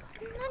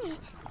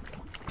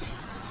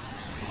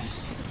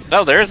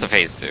 Oh, there is a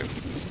phase 2.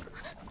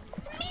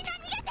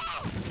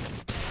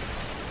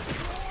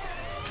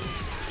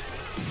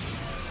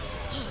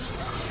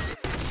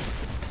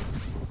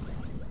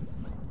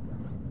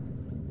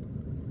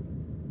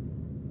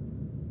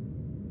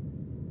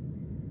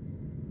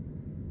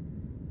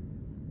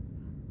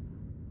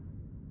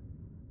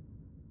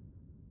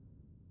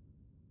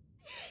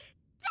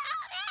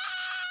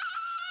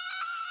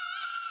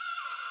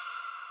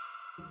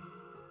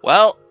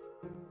 Well,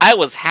 I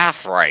was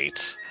half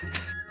right.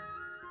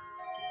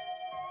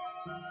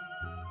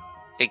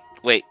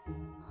 Wait,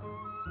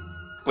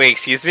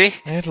 excuse me?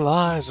 It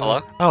lies.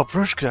 Hello? Oh,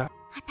 Prushka.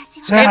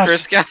 Hey,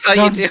 Priska,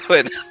 how you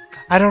doing?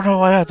 I don't know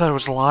why I thought it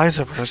was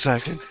Liza for a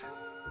second.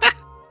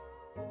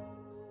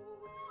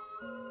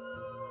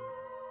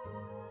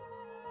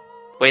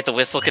 Wait, the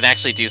whistle can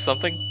actually do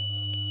something?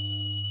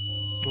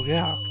 Well,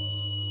 yeah.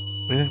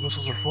 What do you think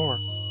whistles are for?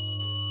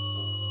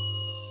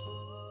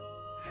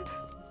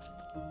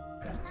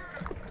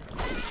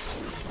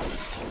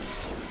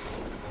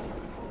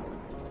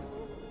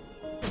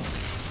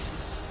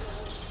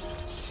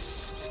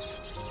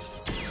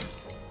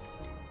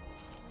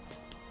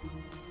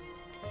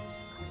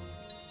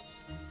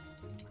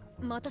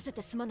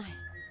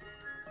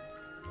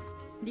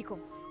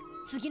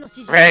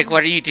 Greg,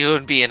 what are you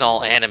doing being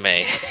all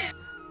anime?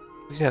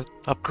 We got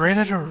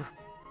upgraded or?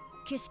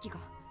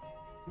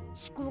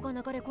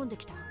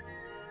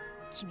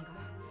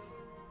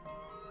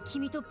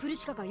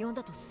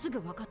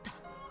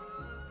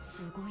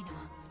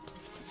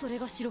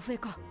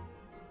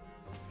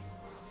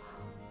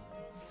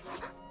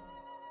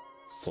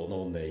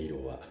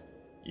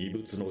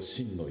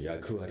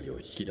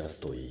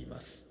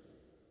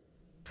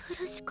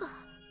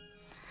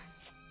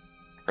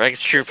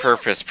 Greg's true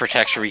purpose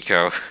protects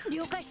Rico.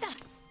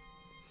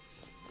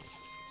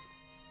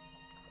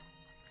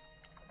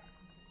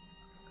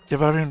 Yeah,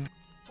 but I mean,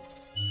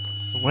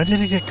 when did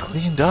he get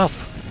cleaned up?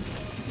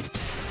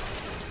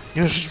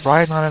 He was just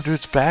riding on a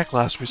dude's back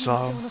last we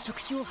saw him.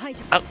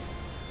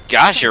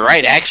 Gosh, you're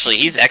right, actually,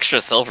 he's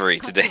extra silvery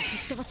today.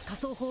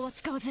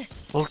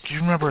 Look, you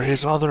remember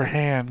his other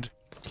hand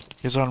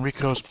is on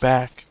Rico's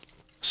back,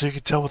 so you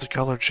can tell what the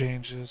color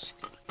change is.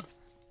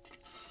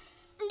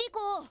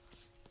 Rico,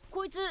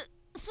 こいつ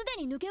す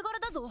でに抜け殻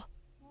だぞ。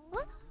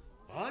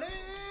あれ？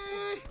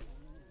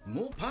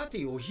もうパーテ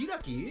ィーお開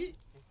き？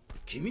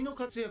君の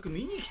活躍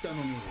見に来た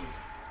のに。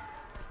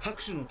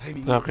拍手のタイ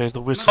ミング。Okay, the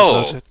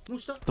whistle does it.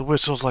 The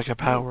whistle's like a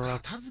power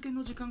up. 片付け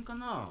の時間か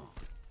な。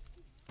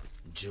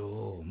ジ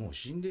ョー、もう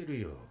死んでる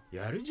よ。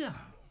やるじゃん。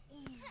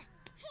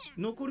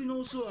残りの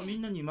オスはみ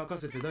んなに任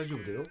せて大丈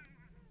夫だよ。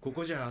こ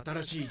こじゃ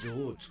新しいジョ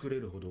ーを作れ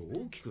るほど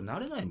大きくな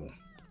れないもん。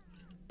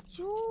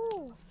ジョー。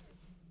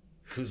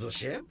フゾ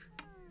シェフ？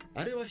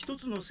あれは一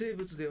つの生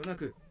物ではな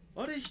く、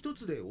あれ一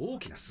つで大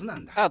きな巣な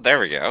んだ。Oh,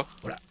 there we go.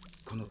 ほら、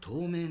この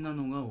透明な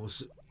のがオ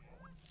ス。で。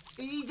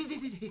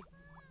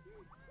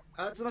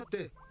集まっ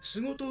て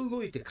巣ごと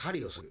動いて狩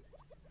りをする。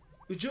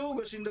ジョー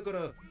が死んだか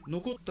ら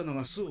残ったの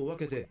が巣を分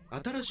けて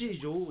新しい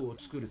女王を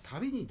作る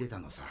旅に出た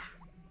のさ。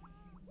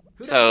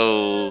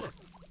So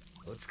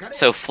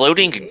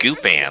floating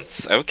goop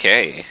ants.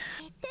 Okay.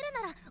 知ってる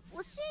なら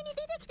教えに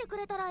出てきてく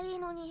れたらいい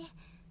のに。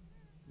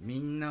み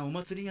んなお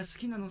祭りが好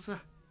きなのさ。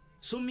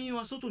村民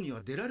は外に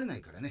は出られな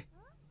いからね。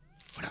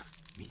ほら、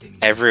見てみ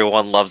て。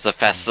 Everyone loves a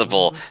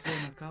festival.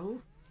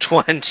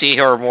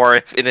 20 or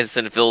more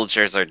innocent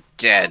villagers are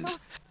dead.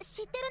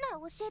 知ってるな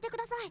ら教えてく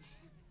ださい。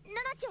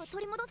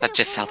That's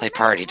just how they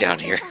party down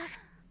here.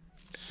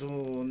 そ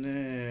う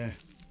ね。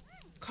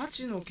価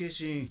値の化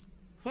身、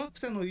ファ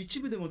プタの一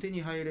部でも手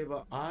に入れ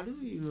ばある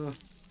いは。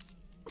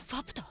フ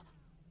ァプタ？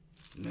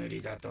無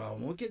理だとは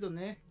思うけど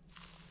ね。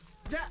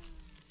じゃ。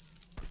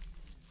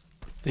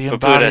The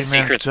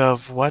embodiment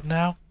of what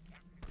now?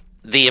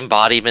 The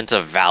embodiment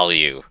of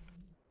value.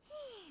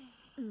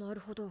 な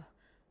るほど。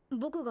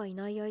僕がい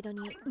ない間に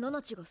ナ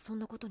ナチがそん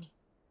なことに。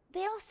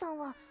ベラフさん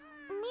はミー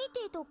テ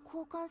ィと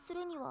交換す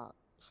るには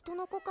人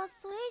の子か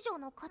それ以上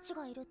の価値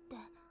がいるって。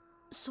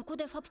そこ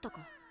でファプタか。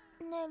ね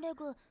えレ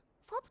グ、ファプ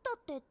タ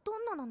ってど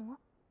んななの？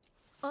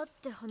会っ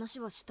て話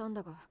はしたん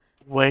だが。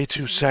Way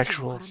too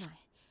sexual.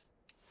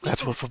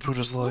 That's what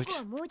Faputa's like.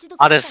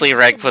 Honestly,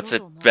 Reg puts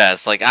it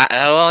best. Like,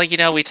 well, you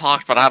know, we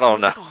talked, but I don't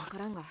know.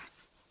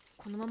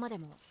 このままで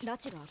も拉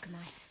致が開くま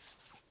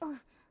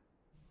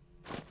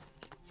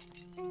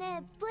い。ね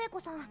え、ブエコ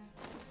さん、ファ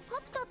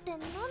プタって何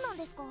なん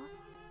ですか？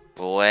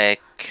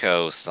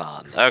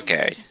 Bueko-san.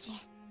 Okay.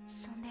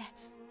 そんで、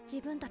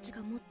自分たちが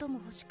最も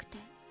欲しくて、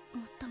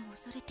最も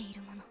恐れてい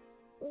るもの。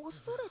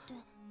恐れて？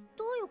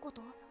どういうこ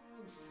と？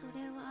そ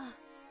れは。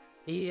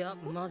いや、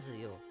まず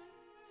よ。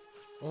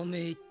おめ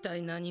え一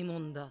体何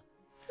者だ？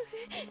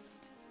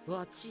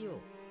わちよ、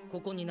こ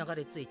こに流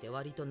れ着いて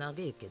割と長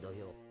えけど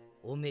よ。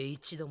おめえ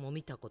一度も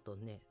見たこと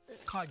ねえ。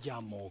カジ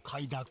ャも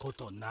嗅いだこ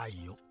とな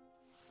いよ。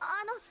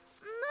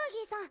ムーギ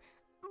ーさん、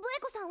ブエ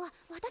コさんは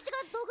私が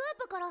ドグ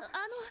ープから。大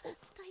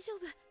丈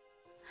夫。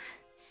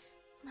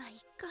まあいっ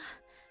か。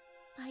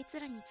あいつ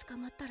らに捕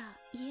まったら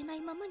言えな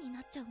いままに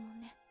なっちゃうも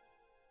んね。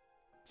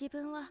自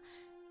分は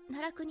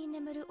奈落に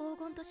眠る黄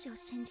金都市を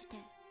信じて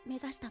目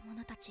指した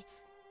者たち、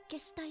消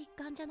したい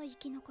患者の生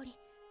き残り、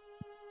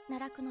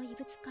奈落の異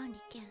物管理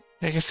権。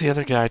 I guess the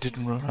other guy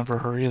didn't remember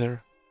her either.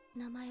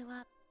 名前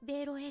は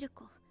ベーロエル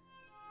コ。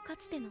か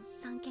つての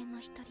三賢の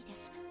一人で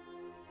す。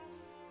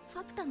フ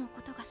ァプタの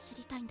ことが知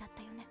りたいんだっ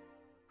たよね。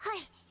はい。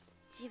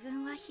自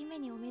分は姫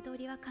にお目通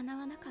りは叶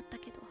わなかった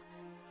けど、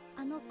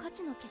あの価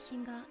値の化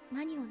身が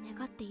何を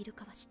願っている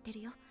かは知って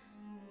るよ。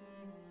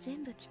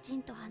全部きち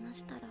んと話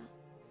したら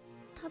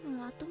多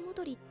分後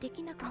戻りで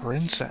きなくなる。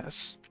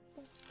 Princess.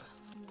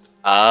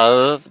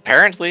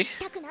 Apparently. 来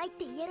たくないっ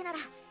て言えるなら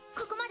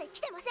ここまで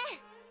来てません。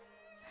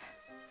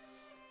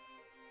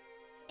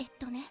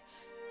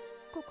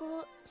こ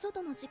こ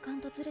外の時間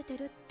とずれて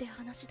るって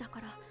話だか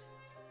ら、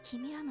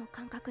君らの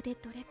感覚で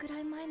どれくら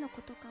い前の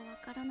ことかわ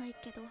からない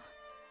けど。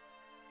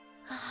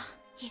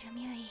イル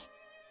ミュイ、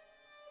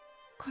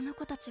この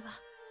子たちは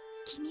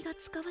君が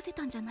使わせ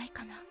たんじゃない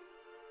かな。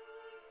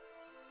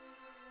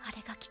あ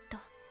れがきっと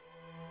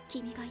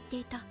君が言って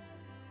いた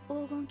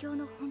黄金鏡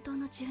の本当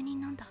の住人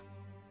なんだ。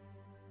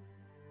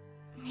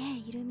ね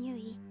えイルミュ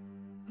イ、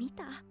見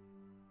た？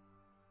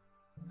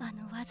あ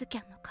のワズキ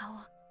ャンの顔。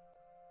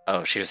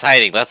 Oh, she was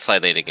hiding. That's why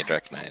they didn't get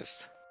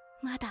recognized.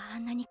 まだあ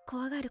んなに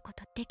怖がるこ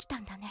とできた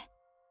んだね。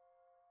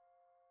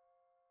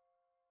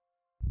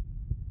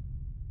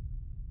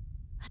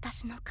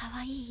私の可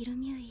愛いイル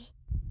ミュイ、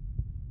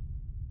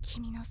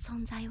君の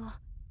存在を、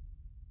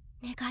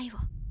願いを、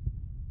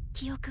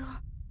記憶を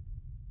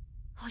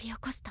掘り起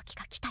こす時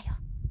が来たよ。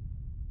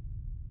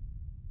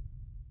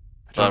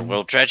 But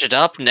we'll dredge it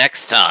up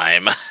next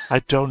time.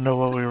 I don't know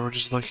what we were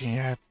just looking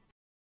at.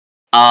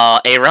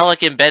 A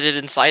relic embedded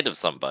inside of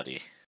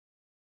somebody.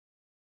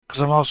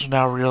 Because I'm also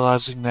now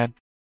realizing that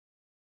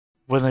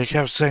when they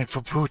kept saying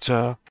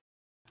Faputa,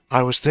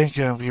 I was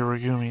thinking of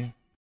Yurigumi.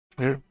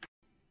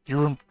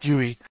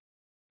 Yui.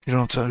 You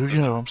know what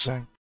I'm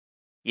saying?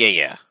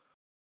 Yeah.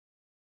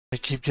 I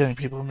keep getting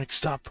people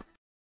mixed up.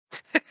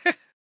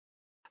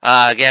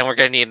 Again, we're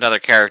gonna need another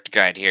character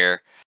guide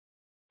here.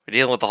 We're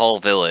dealing with the whole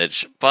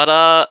village.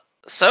 But,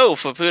 so,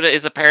 Fupuda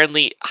is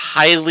apparently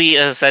highly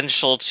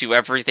essential to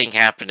everything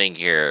happening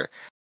here.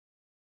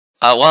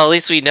 Well, at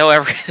least we know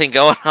everything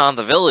going on in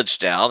the village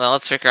now. Now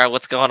let's figure out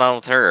what's going on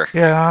with her.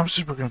 Yeah, I'm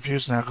super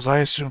confused now, because I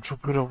assumed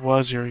Fukuda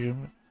was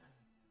Irumi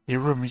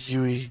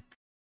Yui.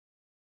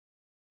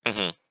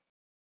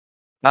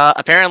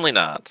 Apparently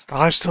not.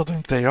 I still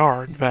think they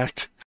are, in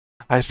fact.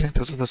 I think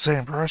those are the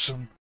same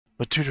person,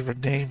 with two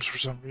different names for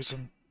some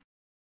reason.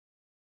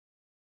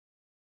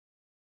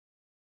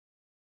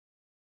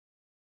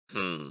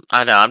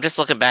 I know, I'm just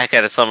looking back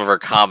at some of her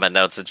comment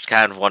notes and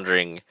kind of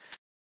wondering,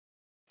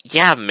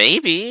 yeah,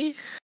 maybe?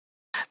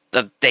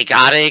 They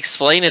gotta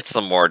explain it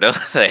some more, don't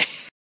they?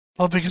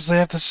 Well, because they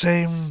have the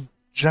same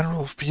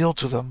general feel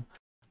to them,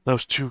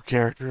 those two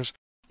characters.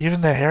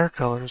 Even the hair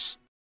colors.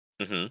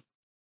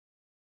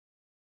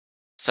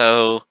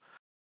 So,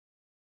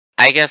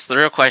 I guess the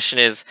real question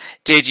is,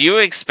 did you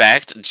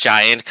expect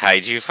giant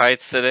kaiju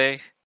fights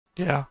today?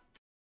 Yeah.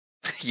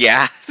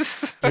 Yeah.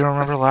 You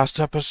remember last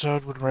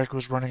episode when Reiko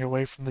was running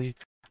away from the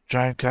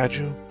giant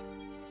kaiju?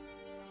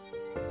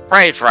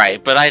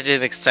 Right, but I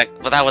didn't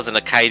expect... But that wasn't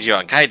a kaiju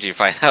on kaiju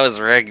fight, that was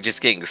Reg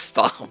just getting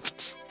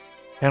stomped.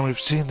 And we've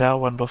seen that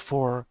one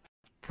before,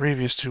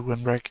 previous to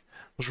when Reg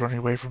was running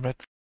away from it.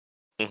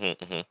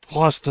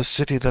 Plus, the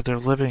city that they're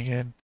living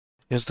in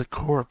is the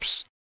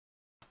corpse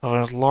of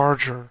a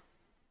larger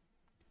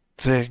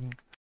thing.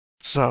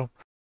 So,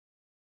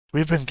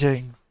 we've been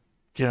getting,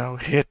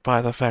 hit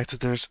by the fact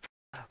that there's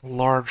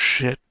large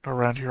shit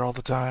around here all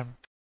the time.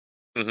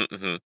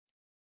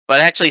 But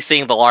actually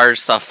seeing the large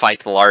stuff fight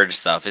the large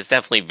stuff is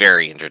definitely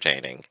very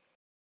entertaining.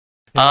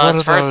 And one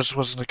of those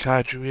wasn't a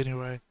kaiju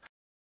anyway.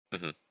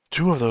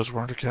 2 of those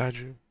weren't a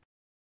kaiju.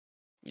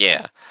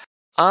 Yeah.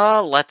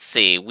 Let's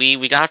see.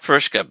 We got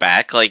Prushka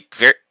back, like,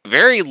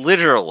 very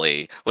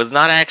literally. Was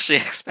not actually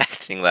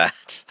expecting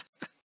that.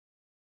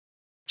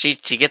 She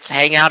gets to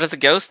hang out as a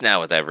ghost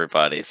now with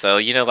everybody, so,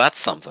 that's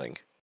something.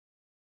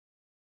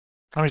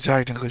 I mean,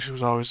 technically she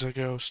was always a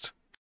ghost.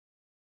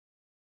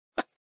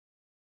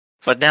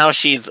 But now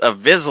she's a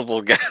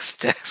visible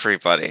ghost to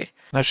everybody.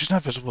 No, she's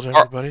not visible to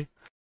everybody.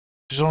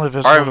 She's only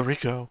visible to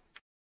Riko.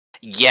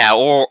 Yeah,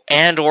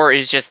 or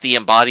is just the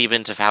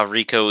embodiment of how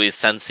Riko is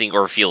sensing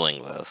or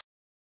feeling this.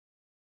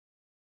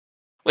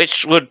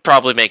 Which would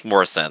probably make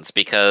more sense,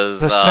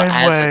 because... The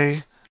same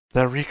way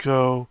that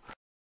Riko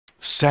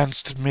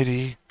sensed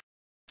Midi,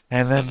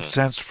 and then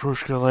sensed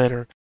Prushka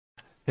later.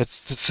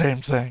 It's the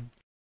same thing.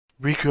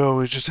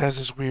 Riko just has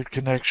this weird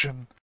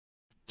connection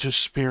to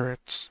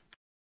spirits.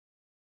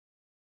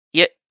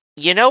 Yeah,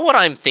 you know what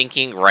I'm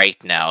thinking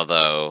right now,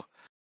 though?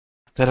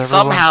 That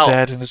everyone's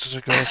dead and this is a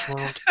ghost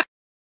world?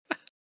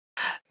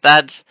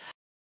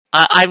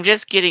 I'm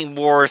just getting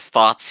more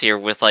thoughts here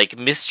with, like,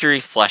 Mystery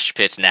Flesh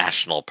Pit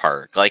National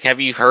Park. Like, have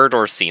you heard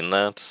or seen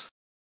that?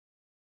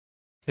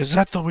 Is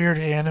that the weird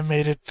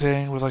animated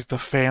thing where, like, the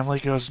family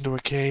goes into a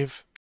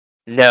cave?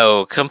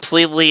 No,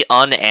 completely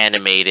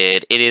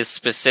unanimated. It is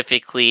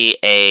specifically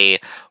a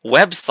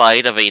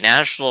website of a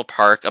national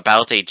park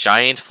about a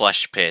giant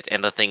flesh pit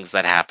and the things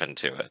that happen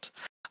to it.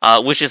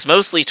 Which is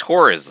mostly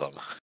tourism.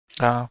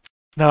 No,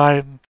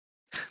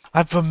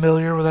 I'm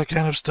familiar with that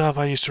kind of stuff.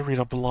 I used to read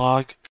a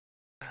blog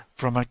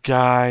from a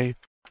guy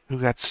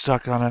who got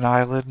stuck on an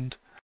island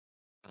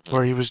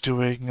where he was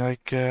doing,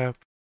 like,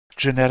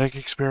 genetic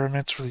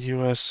experiments for the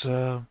U.S.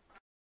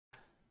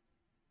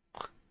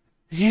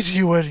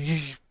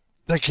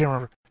 I can't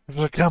remember. It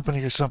was a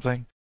company or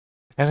something.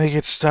 And they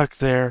get stuck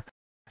there,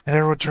 and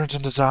everyone turns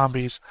into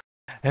zombies.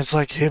 And it's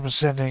like him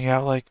sending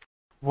out, like,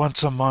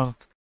 once a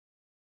month,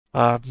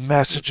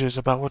 messages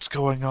about what's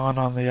going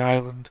on the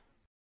island.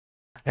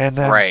 And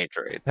then, right.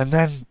 And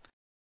then,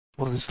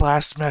 his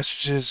last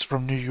message is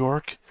from New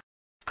York,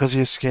 because he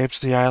escapes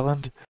the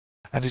island,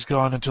 and he's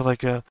gone into,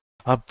 like, a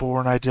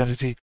Bourne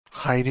identity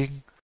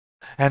hiding,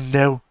 and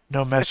no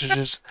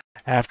messages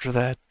after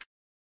that.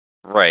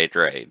 Right.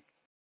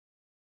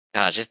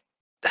 Just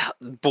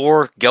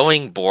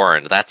going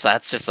born.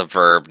 That's just a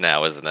verb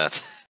now, isn't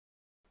it?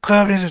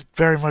 I mean, it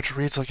very much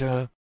reads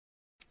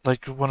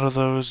like one of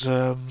those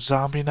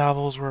zombie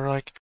novels where,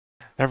 like,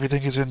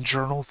 everything is in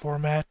journal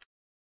format.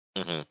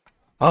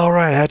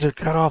 Alright, I had to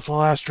cut off the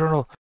last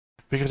journal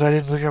because I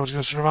didn't think I was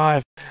going to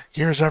survive.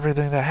 Here's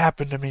everything that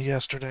happened to me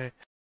yesterday.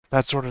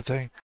 That sort of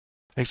thing.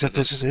 Except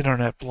this is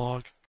internet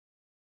blog.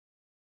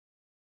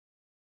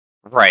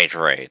 Right.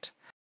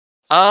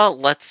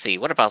 Let's see.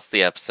 What about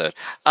the episode?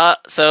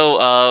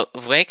 So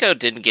Vueko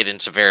didn't get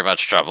into very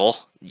much trouble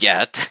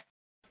yet.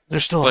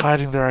 They're still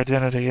hiding their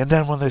identity, and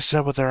then when they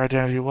said what their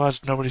identity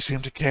was, nobody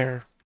seemed to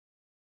care.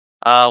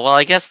 Well,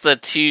 I guess the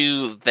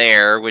two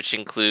there, which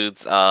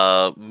includes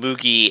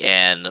Mugi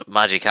and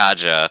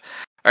Majikaja,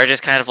 are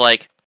just kind of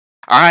like,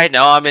 alright,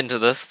 now I'm into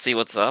this, see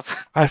what's up.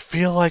 I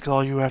feel like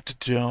all you have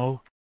to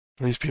know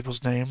for these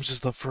people's names is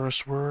the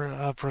first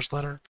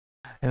letter,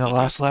 and the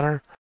last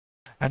letter,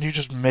 and you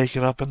just make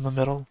it up in the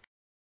middle.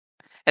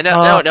 And no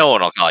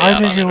one will call you I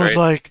out think on it, was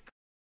right? like,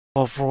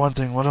 well, for one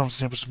thing, one of them's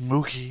name was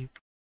Mugi.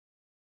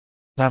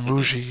 Not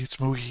Muji, it's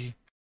Mugi.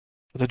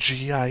 with a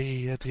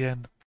G-I-E at the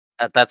end.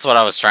 That's what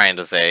I was trying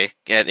to say.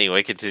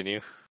 Anyway,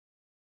 continue.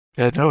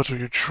 Yeah, no, it's what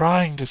you're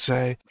trying to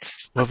say.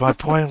 But my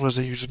point was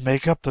that you just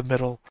make up the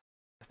middle,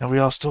 and we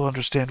all still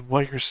understand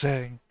what you're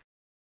saying.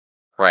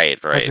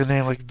 Right. Like the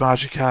name, like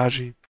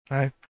Majikaji,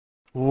 right?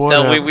 So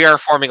Whatever. we are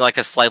forming like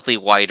a slightly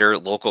wider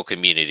local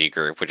community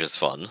group, which is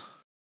fun.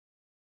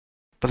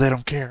 But they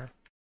don't care,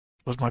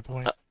 was my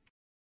point.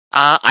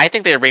 I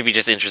think they're maybe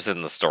just interested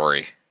in the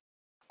story.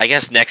 I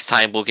guess next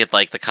time we'll get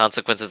like the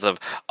consequences of,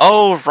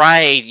 oh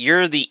right,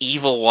 you're the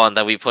evil one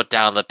that we put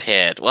down the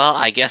pit. Well,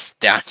 I guess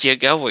down you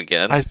go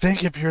again. I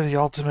think if you're the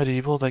ultimate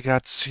evil that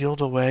got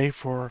sealed away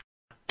for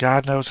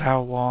God knows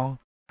how long,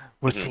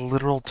 with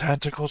literal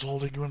tentacles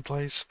holding you in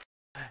place,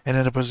 and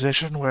in a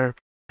position where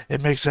it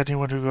makes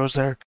anyone who goes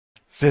there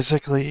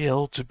physically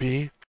ill to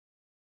be,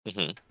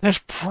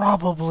 there's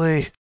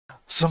probably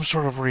some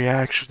sort of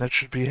reaction that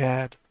should be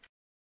had.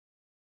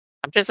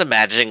 I'm just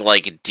imagining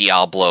like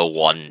Diablo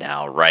 1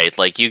 now, right?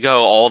 Like you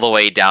go all the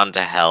way down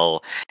to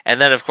hell,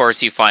 and then of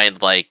course you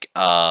find like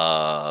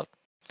Diablo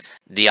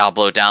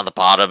down the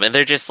bottom, and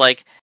they're just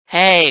like,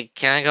 hey,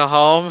 can I go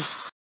home?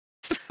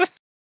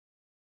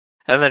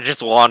 And then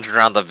just wander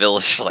around the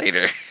village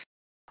later.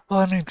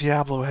 Well, I mean,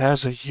 Diablo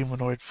has a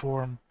humanoid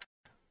form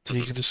that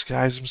he can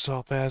disguise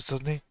himself as,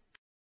 doesn't he?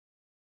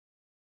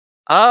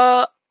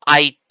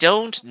 I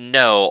don't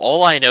know.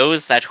 All I know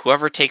is that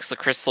whoever takes the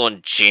crystal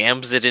and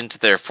jams it into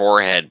their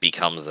forehead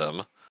becomes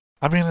him.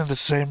 I mean, in the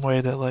same way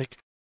that, like,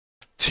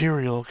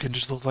 Tyrael can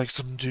just look like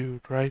some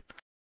dude, right?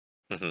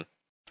 The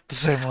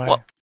same way.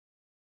 Well,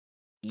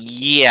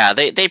 yeah,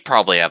 they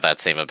probably have that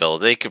same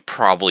ability. They could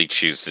probably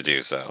choose to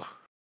do so.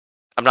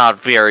 I'm not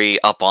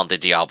very up on the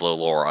Diablo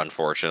lore,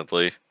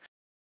 unfortunately.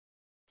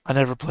 I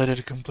never played it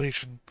to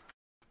completion.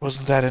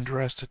 Wasn't that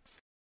interested.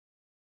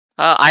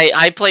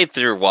 I played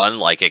through 1,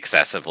 like,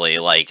 excessively,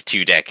 like,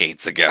 2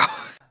 decades ago.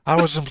 I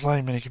wasn't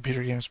playing many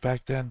computer games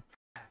back then.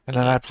 And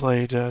then I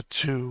played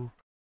 2,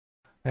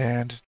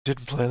 and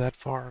didn't play that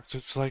far. So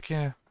it's like,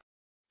 yeah.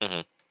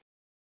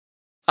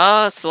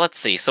 So let's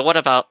see. So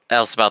what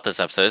else about this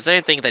episode? Is there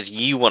anything that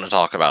you want to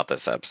talk about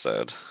this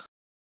episode?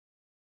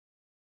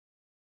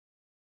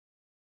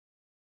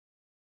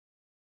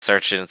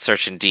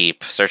 Searching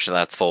deep, searching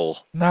that soul.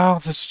 No,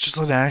 this is just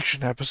an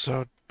action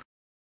episode.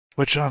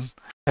 Which,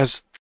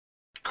 as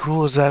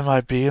cool as that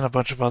might be in a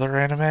bunch of other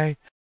anime,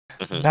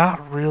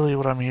 not really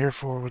what I'm here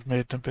for with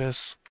Made in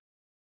Abyss.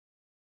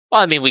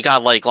 Well, I mean, we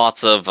got, like,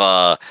 lots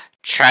of,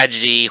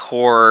 tragedy,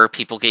 horror,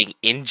 people getting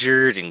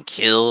injured and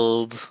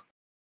killed.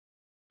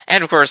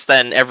 And, of course,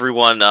 then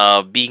everyone,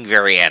 being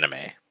very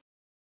anime.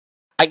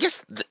 I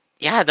guess,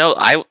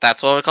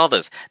 that's what I would call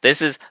this.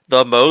 This is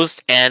the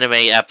most anime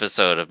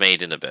episode of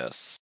Made in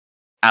Abyss.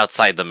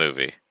 Outside the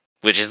movie.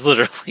 Which is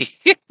literally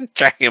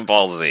Dragon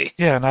Ball Z.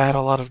 Yeah, and I had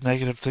a lot of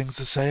negative things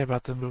to say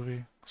about the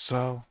movie,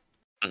 so...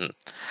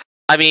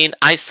 I mean,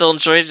 I still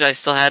enjoyed it, I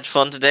still had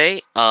fun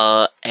today,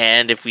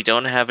 and if we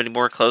don't have any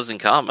more closing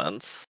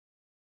comments,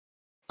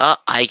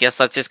 I guess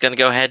that's just gonna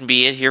go ahead and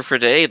be it here for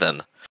today,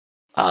 then.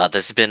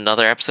 This has been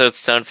another episode of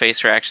Stone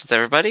Face Reactions,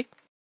 everybody.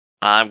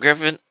 I'm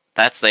Griffin,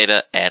 that's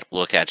Theta, and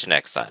we'll catch you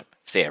next time.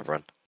 See you,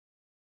 everyone.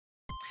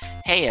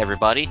 Hey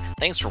everybody,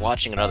 thanks for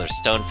watching another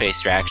Stone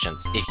Face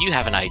Reactions. If you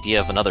have an idea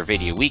of another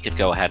video we could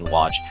go ahead and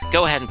watch,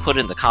 go ahead and put it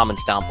in the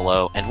comments down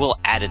below, and we'll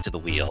add it to the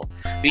wheel.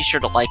 Be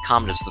sure to like,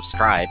 comment, and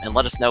subscribe, and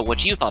let us know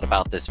what you thought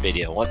about this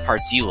video, and what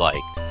parts you liked.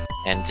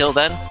 And until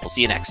then, we'll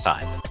see you next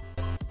time.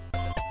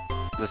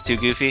 Is this too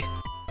goofy?